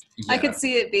things. Yeah. I could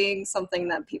see it being something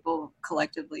that people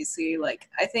collectively see. Like,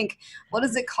 I think, what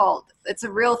is it called? It's a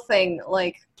real thing,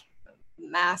 like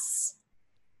mass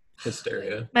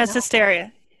hysteria. Mass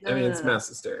hysteria. I mean, it's mass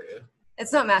hysteria.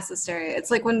 It's not mass hysteria.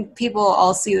 It's like when people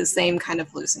all see the same kind of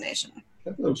hallucination. I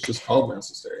thought it was just called mass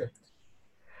hysteria.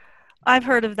 I've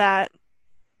heard of that.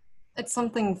 It's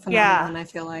something phenomenon, I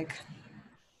feel like.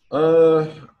 It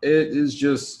is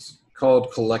just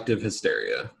called collective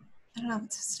hysteria. I don't know if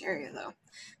it's hysteria, though.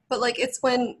 But, like, it's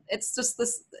when, it's just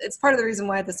this, it's part of the reason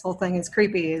why this whole thing is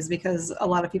creepy is because a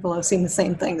lot of people have seen the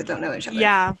same thing that don't know each other.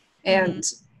 Yeah. And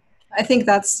I think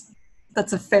that's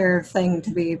a fair thing to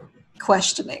be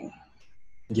questioning.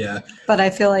 Yeah. But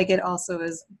I feel like it also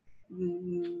is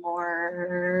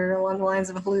more along the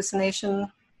lines of a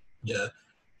hallucination. Yeah.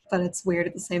 But it's weird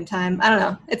at the same time. I don't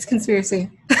know. It's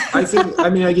conspiracy. I think, I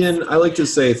mean, again, I like to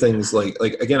say things like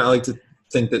again, I like to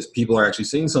think that people are actually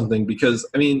seeing something because,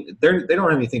 I mean, they don't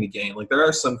have anything to gain. Like, there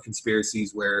are some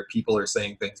conspiracies where people are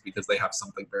saying things because they have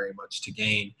something very much to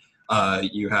gain.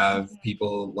 You have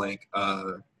people like,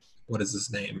 what is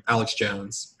his name? Alex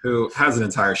Jones, who has an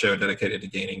entire show dedicated to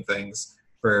gaining things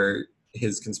for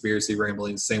his conspiracy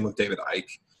ramblings. Same with David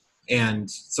Icke. And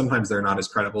sometimes they're not as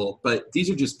credible, but these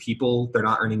are just people. They're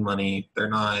not earning money. They're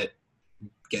not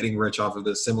getting rich off of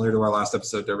this. Similar to our last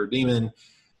episode, Deborah Beeman,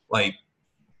 like,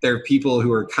 they're people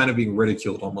who are kind of being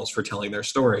ridiculed almost for telling their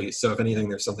story. So if anything,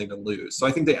 there's something to lose. So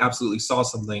I think they absolutely saw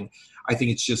something. I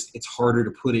think it's harder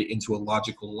to put it into a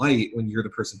logical light when you're the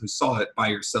person who saw it by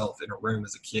yourself in a room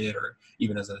as a kid or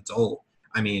even as an adult.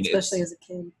 I mean, especially as a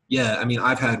kid. Yeah, I mean,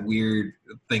 I've had weird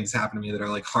things happen to me that are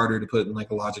like harder to put in like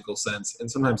a logical sense,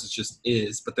 and sometimes it just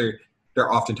is, but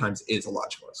there oftentimes is a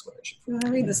logical explanation. You want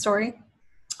to read the story?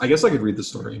 I guess I could read the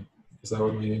story. Is that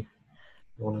what we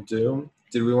want to do?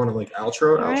 Did we want to like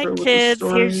outro? All right, with kids, the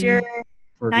story? here's your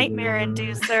nightmare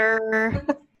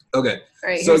inducer. Okay. All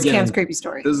right, so here's again, Cam's creepy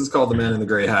story. This is called The Man in the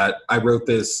Gray Hat. I wrote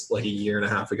this like a year and a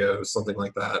half ago, something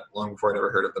like that, long before I'd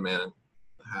ever heard of The Man in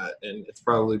the Hat, and it's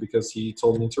probably because he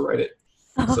told me to write it.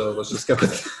 So let's just go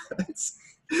with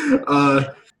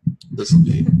that. This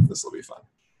will be fun.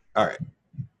 All right.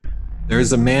 There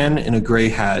is a man in a gray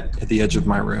hat at the edge of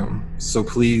my room, so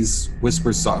please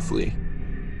whisper softly.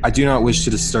 I do not wish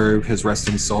to disturb his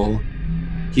resting soul.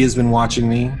 He has been watching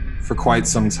me for quite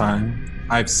some time.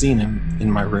 I've seen him in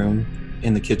my room,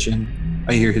 in the kitchen.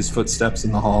 I hear his footsteps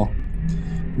in the hall.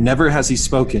 Never has he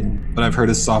spoken, but I've heard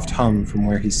a soft hum from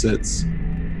where he sits.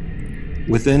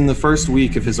 Within the first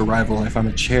week of his arrival, I found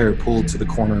a chair pulled to the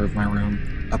corner of my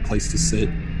room, a place to sit.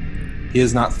 He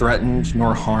has not threatened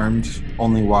nor harmed,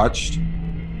 only watched.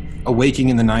 Awaking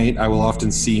in the night, I will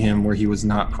often see him where he was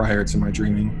not prior to my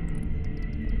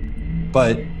dreaming.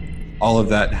 But all of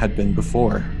that had been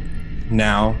before.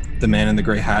 Now, the man in the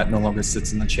gray hat no longer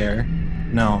sits in the chair.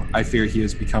 No, I fear he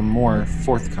has become more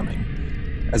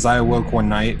forthcoming. As I awoke one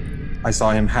night, I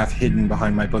saw him half hidden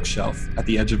behind my bookshelf at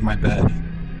the edge of my bed.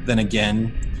 Then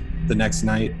again, the next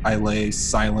night, I lay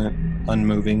silent,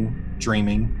 unmoving,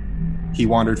 dreaming. He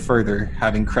wandered further,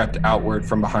 having crept outward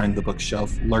from behind the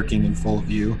bookshelf, lurking in full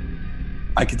view.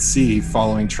 I could see,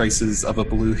 following traces of a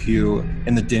blue hue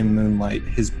in the dim moonlight,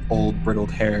 his old brittled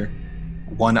hair.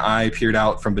 One eye peered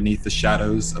out from beneath the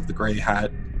shadows of the gray hat.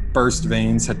 Burst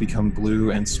veins had become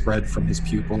blue and spread from his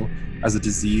pupil as a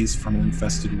disease from an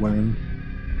infested wound.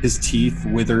 His teeth,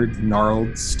 withered,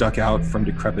 gnarled, stuck out from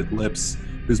decrepit lips,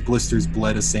 whose blisters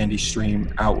bled a sandy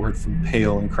stream outward from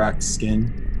pale and cracked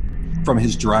skin. From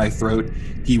his dry throat,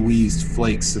 he wheezed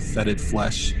flakes of fetid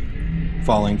flesh,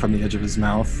 falling from the edge of his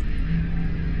mouth.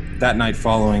 That night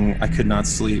following, I could not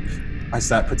sleep. I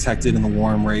sat protected in the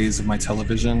warm rays of my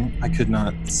television. I could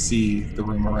not see the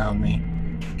room around me,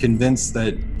 convinced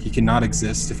that he cannot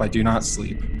exist if I do not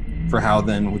sleep, for how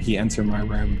then would he enter my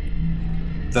room?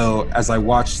 Though, as I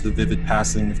watched the vivid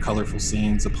passing of colorful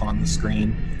scenes upon the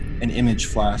screen, an image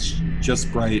flashed,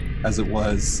 just bright as it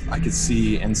was, I could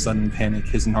see in sudden panic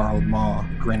his gnarled maw,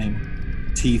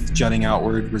 grinning. Teeth jutting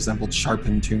outward resembled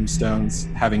sharpened tombstones,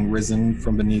 having risen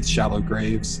from beneath shallow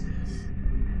graves.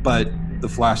 But the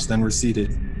flash then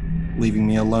receded, leaving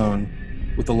me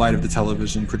alone, with the light of the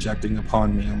television projecting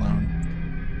upon me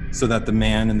alone, so that the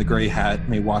man in the gray hat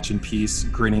may watch in peace,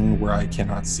 grinning where I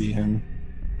cannot see him.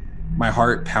 My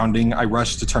heart pounding, I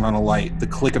rushed to turn on a light, the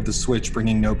click of the switch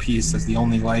bringing no peace, as the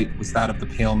only light was that of the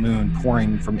pale moon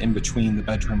pouring from in between the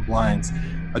bedroom blinds.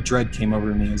 A dread came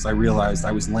over me as I realized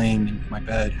I was laying in my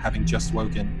bed, having just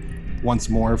woken, once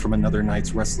more from another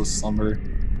night's restless slumber.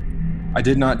 I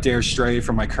did not dare stray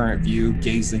from my current view,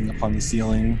 gazing upon the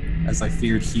ceiling, as I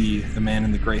feared he, the man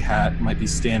in the gray hat, might be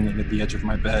standing at the edge of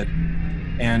my bed.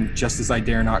 And just as I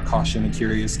dare not caution a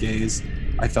curious gaze,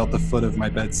 I felt the foot of my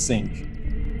bed sink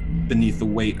beneath the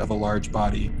weight of a large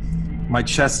body. My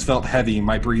chest felt heavy,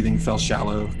 my breathing fell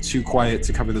shallow, too quiet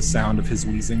to cover the sound of his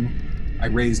wheezing. I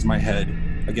raised my head,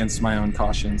 against my own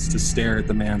cautions, to stare at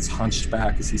the man's hunched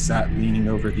back as he sat leaning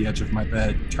over the edge of my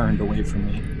bed, turned away from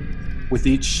me. With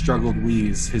each struggled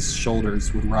wheeze, his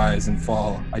shoulders would rise and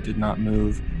fall. I did not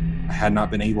move. I had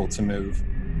not been able to move.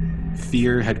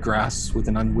 Fear had grasped with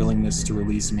an unwillingness to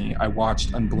release me. I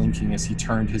watched unblinking as he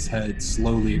turned his head,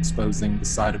 slowly exposing the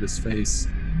side of his face.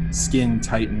 Skin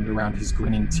tightened around his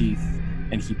grinning teeth,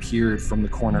 and he peered from the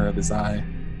corner of his eye.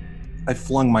 I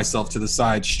flung myself to the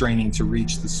side, straining to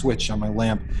reach the switch on my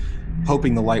lamp,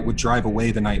 hoping the light would drive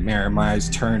away the nightmare. My eyes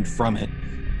turned from it,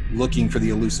 looking for the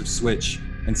elusive switch.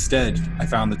 Instead, I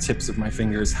found the tips of my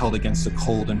fingers held against a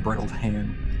cold and brittle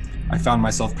hand. I found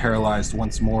myself paralyzed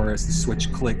once more as the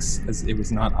switch clicks, as it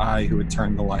was not I who had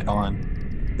turned the light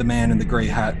on. The man in the gray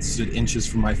hat stood inches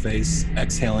from my face,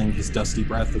 exhaling his dusty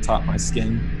breath atop my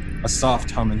skin. A soft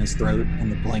hum in his throat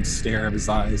and the blank stare of his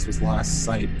eyes was last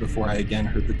sight before I again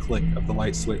heard the click of the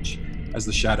light switch as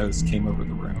the shadows came over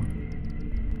the room.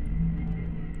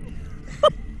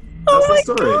 That's the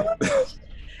story.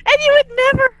 And you had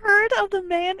never heard of the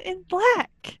Man in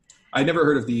Black. I never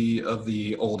heard of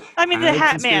the old. I mean, the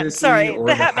Hat Man. Sorry, or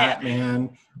the Hat Hat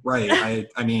Man. Right.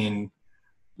 I mean,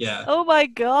 yeah. Oh my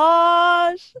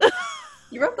gosh.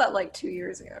 You wrote that like 2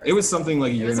 years ago. It was something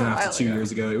like a year and a half to 2 ago.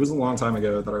 years ago. It was a long time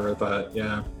ago that I wrote that.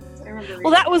 Yeah. I remember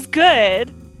Well, that was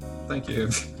good. Thank you.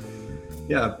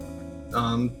 Yeah.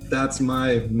 That's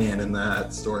my Man in the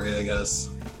Hat story, I guess.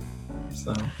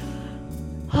 So.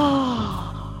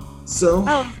 So.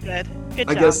 That was good. Good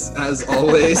job. I guess as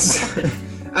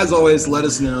always, let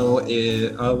us know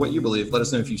what you believe. Let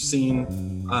us know if you've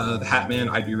seen the Hat Man.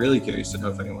 I'd be really curious to know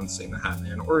if anyone's seen the Hat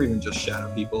Man, or even just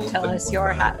shadow people. Tell us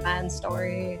your Hat Man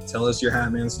story. Tell us your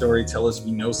Hat Man story. Tell us if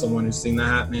you know someone who's seen the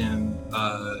Hat Man.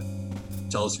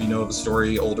 Tell us if you know of a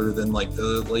story older than like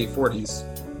the late 40s.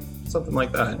 Something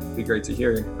like that. It'd be great to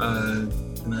hear. And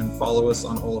then follow us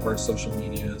on all of our social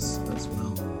medias as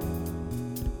well.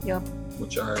 Yep.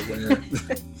 Which are where?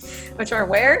 Which are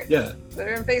where? Yeah.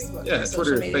 Twitter and Facebook. Yeah,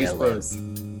 Twitter, Facebook. Lives.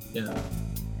 Yeah.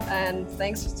 And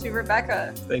thanks to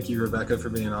Rebecca Thank you, Rebecca, for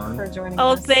being on. for joining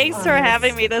Oh, us. thanks on for this-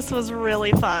 having me. This was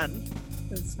really fun.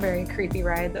 This very creepy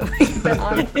ride that we've been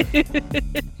on.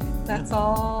 That's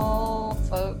all,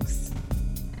 folks.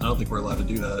 I don't think we're allowed to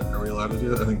do that. Are we allowed to do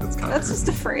that? I think that's kind That's just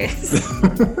a phrase.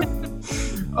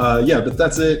 yeah, but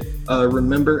that's it.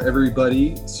 Remember,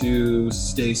 everybody, to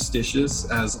stay stitious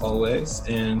as always,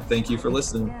 and thank you for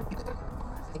listening.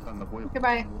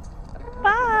 Goodbye.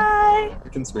 Bye.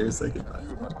 Conspiracy, goodbye.